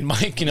the fucking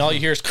mic, and all you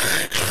hear is...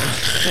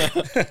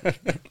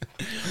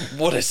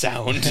 What a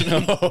sound.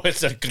 Oh,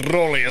 it's a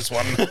glorious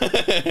one.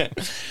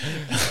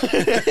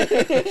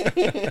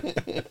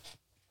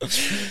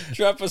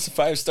 Drop us a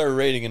 5-star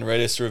rating and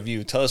write us a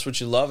review. Tell us what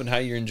you love and how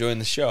you're enjoying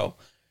the show.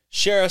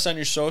 Share us on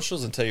your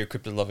socials and tell your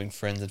cryptid-loving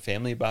friends and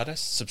family about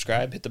us.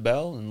 Subscribe, hit the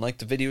bell, and like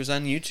the videos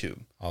on YouTube.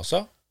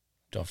 Also,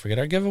 don't forget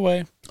our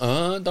giveaway.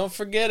 Don't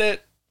forget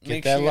it.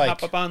 Make that sure you like.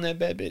 hop up on that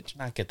bad bitch.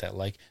 Not get that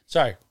like.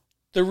 Sorry.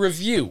 The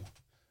review.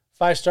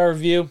 5-star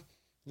review.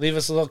 Leave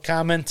us a little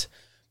comment.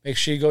 Make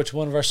sure you go to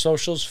one of our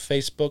socials,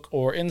 Facebook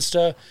or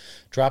Insta.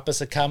 Drop us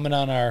a comment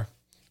on our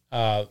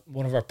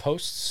one of our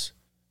posts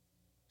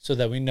so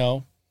that we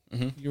know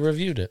you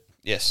reviewed it.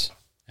 Yes.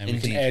 And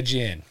Indeed. we can add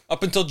you in.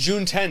 Up until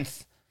June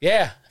 10th.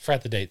 Yeah. I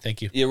forgot the date.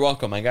 Thank you. You're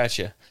welcome. I got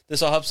you.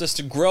 This all helps us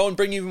to grow and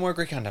bring you even more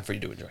great content for you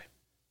to enjoy.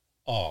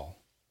 All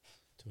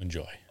to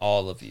enjoy.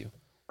 All of you.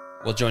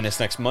 Will join us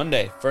next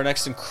Monday for our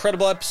next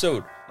incredible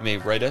episode. You may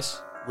write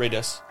us, rate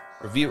us,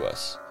 review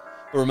us.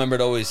 But remember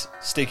to always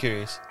stay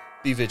curious,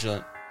 be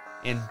vigilant,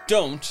 and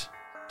don't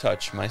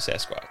touch my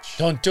Sasquatch.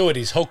 Don't do it.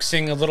 He's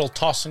hoaxing a little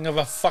tossing of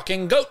a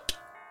fucking goat.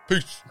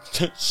 Peace.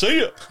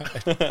 See ya.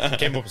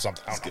 Came up with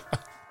something. I don't know.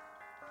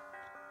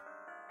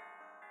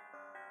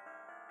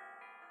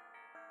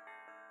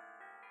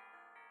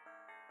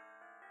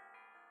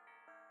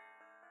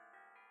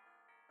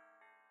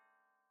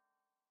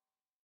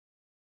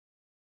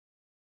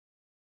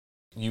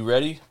 You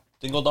ready,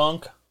 Dingle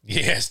Donk?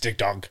 Yes, Dick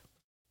Dog.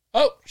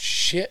 Oh,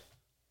 shit.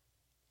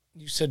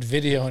 You said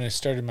video and it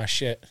started my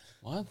shit.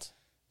 What?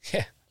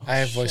 Yeah, I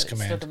have voice Shit, it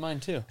command. started mine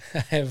too. I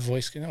have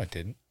voice. No, it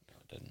didn't. No,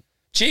 it didn't.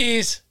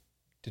 Cheese.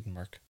 Didn't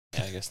work.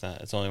 Yeah, I guess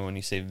not. It's only when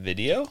you say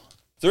video.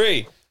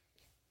 3,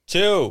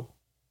 2,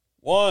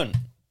 1.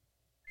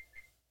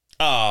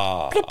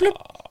 Ah, Bloop, bloop.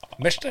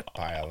 Missed it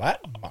by a lot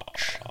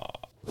much.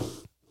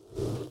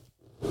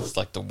 it's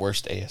like the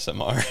worst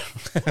ASMR.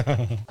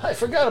 I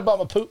forgot about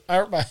my poop.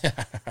 My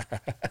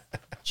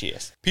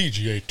Cheers.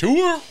 PGA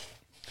Tour.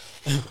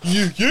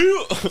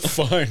 Yeah.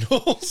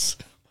 Finals.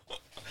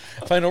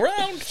 Final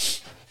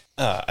round.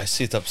 I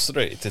sit up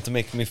straight. It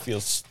makes me feel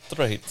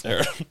straight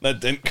there. That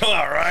didn't come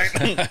out right.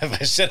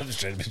 If I sit up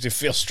straight, it makes me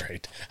feel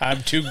straight.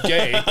 I'm too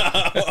gay.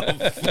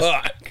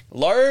 Fuck.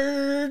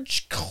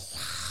 Large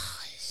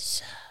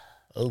claws.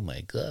 Oh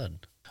my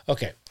god.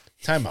 Okay,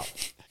 time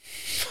out.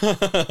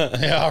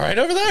 Yeah, all right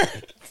over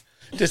there?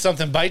 Did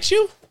something bite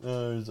you?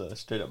 There's a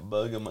straight up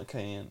bug in my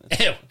can.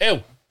 Ew,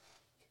 ew.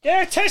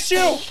 Get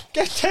tissue!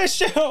 Get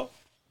tissue!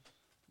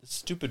 This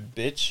stupid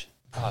bitch.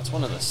 Oh, it's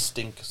one of the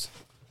stinks.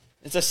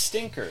 It's a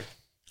stinker.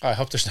 Oh, I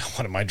hope there's not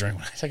one in my drink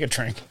when I take a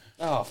drink.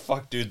 Oh,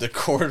 fuck, dude. The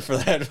cord for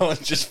that one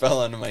just fell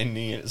onto my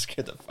knee and it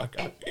scared the fuck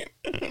out of me.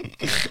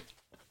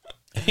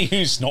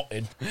 You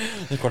snorted.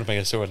 The quarterback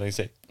is so what I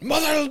say.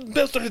 Mother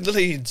built the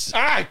leads.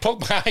 Ah, I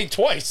poked my eye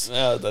twice.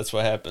 That's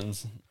what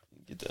happens.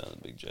 Get down on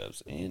the big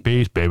jobs. And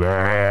Peace, baby.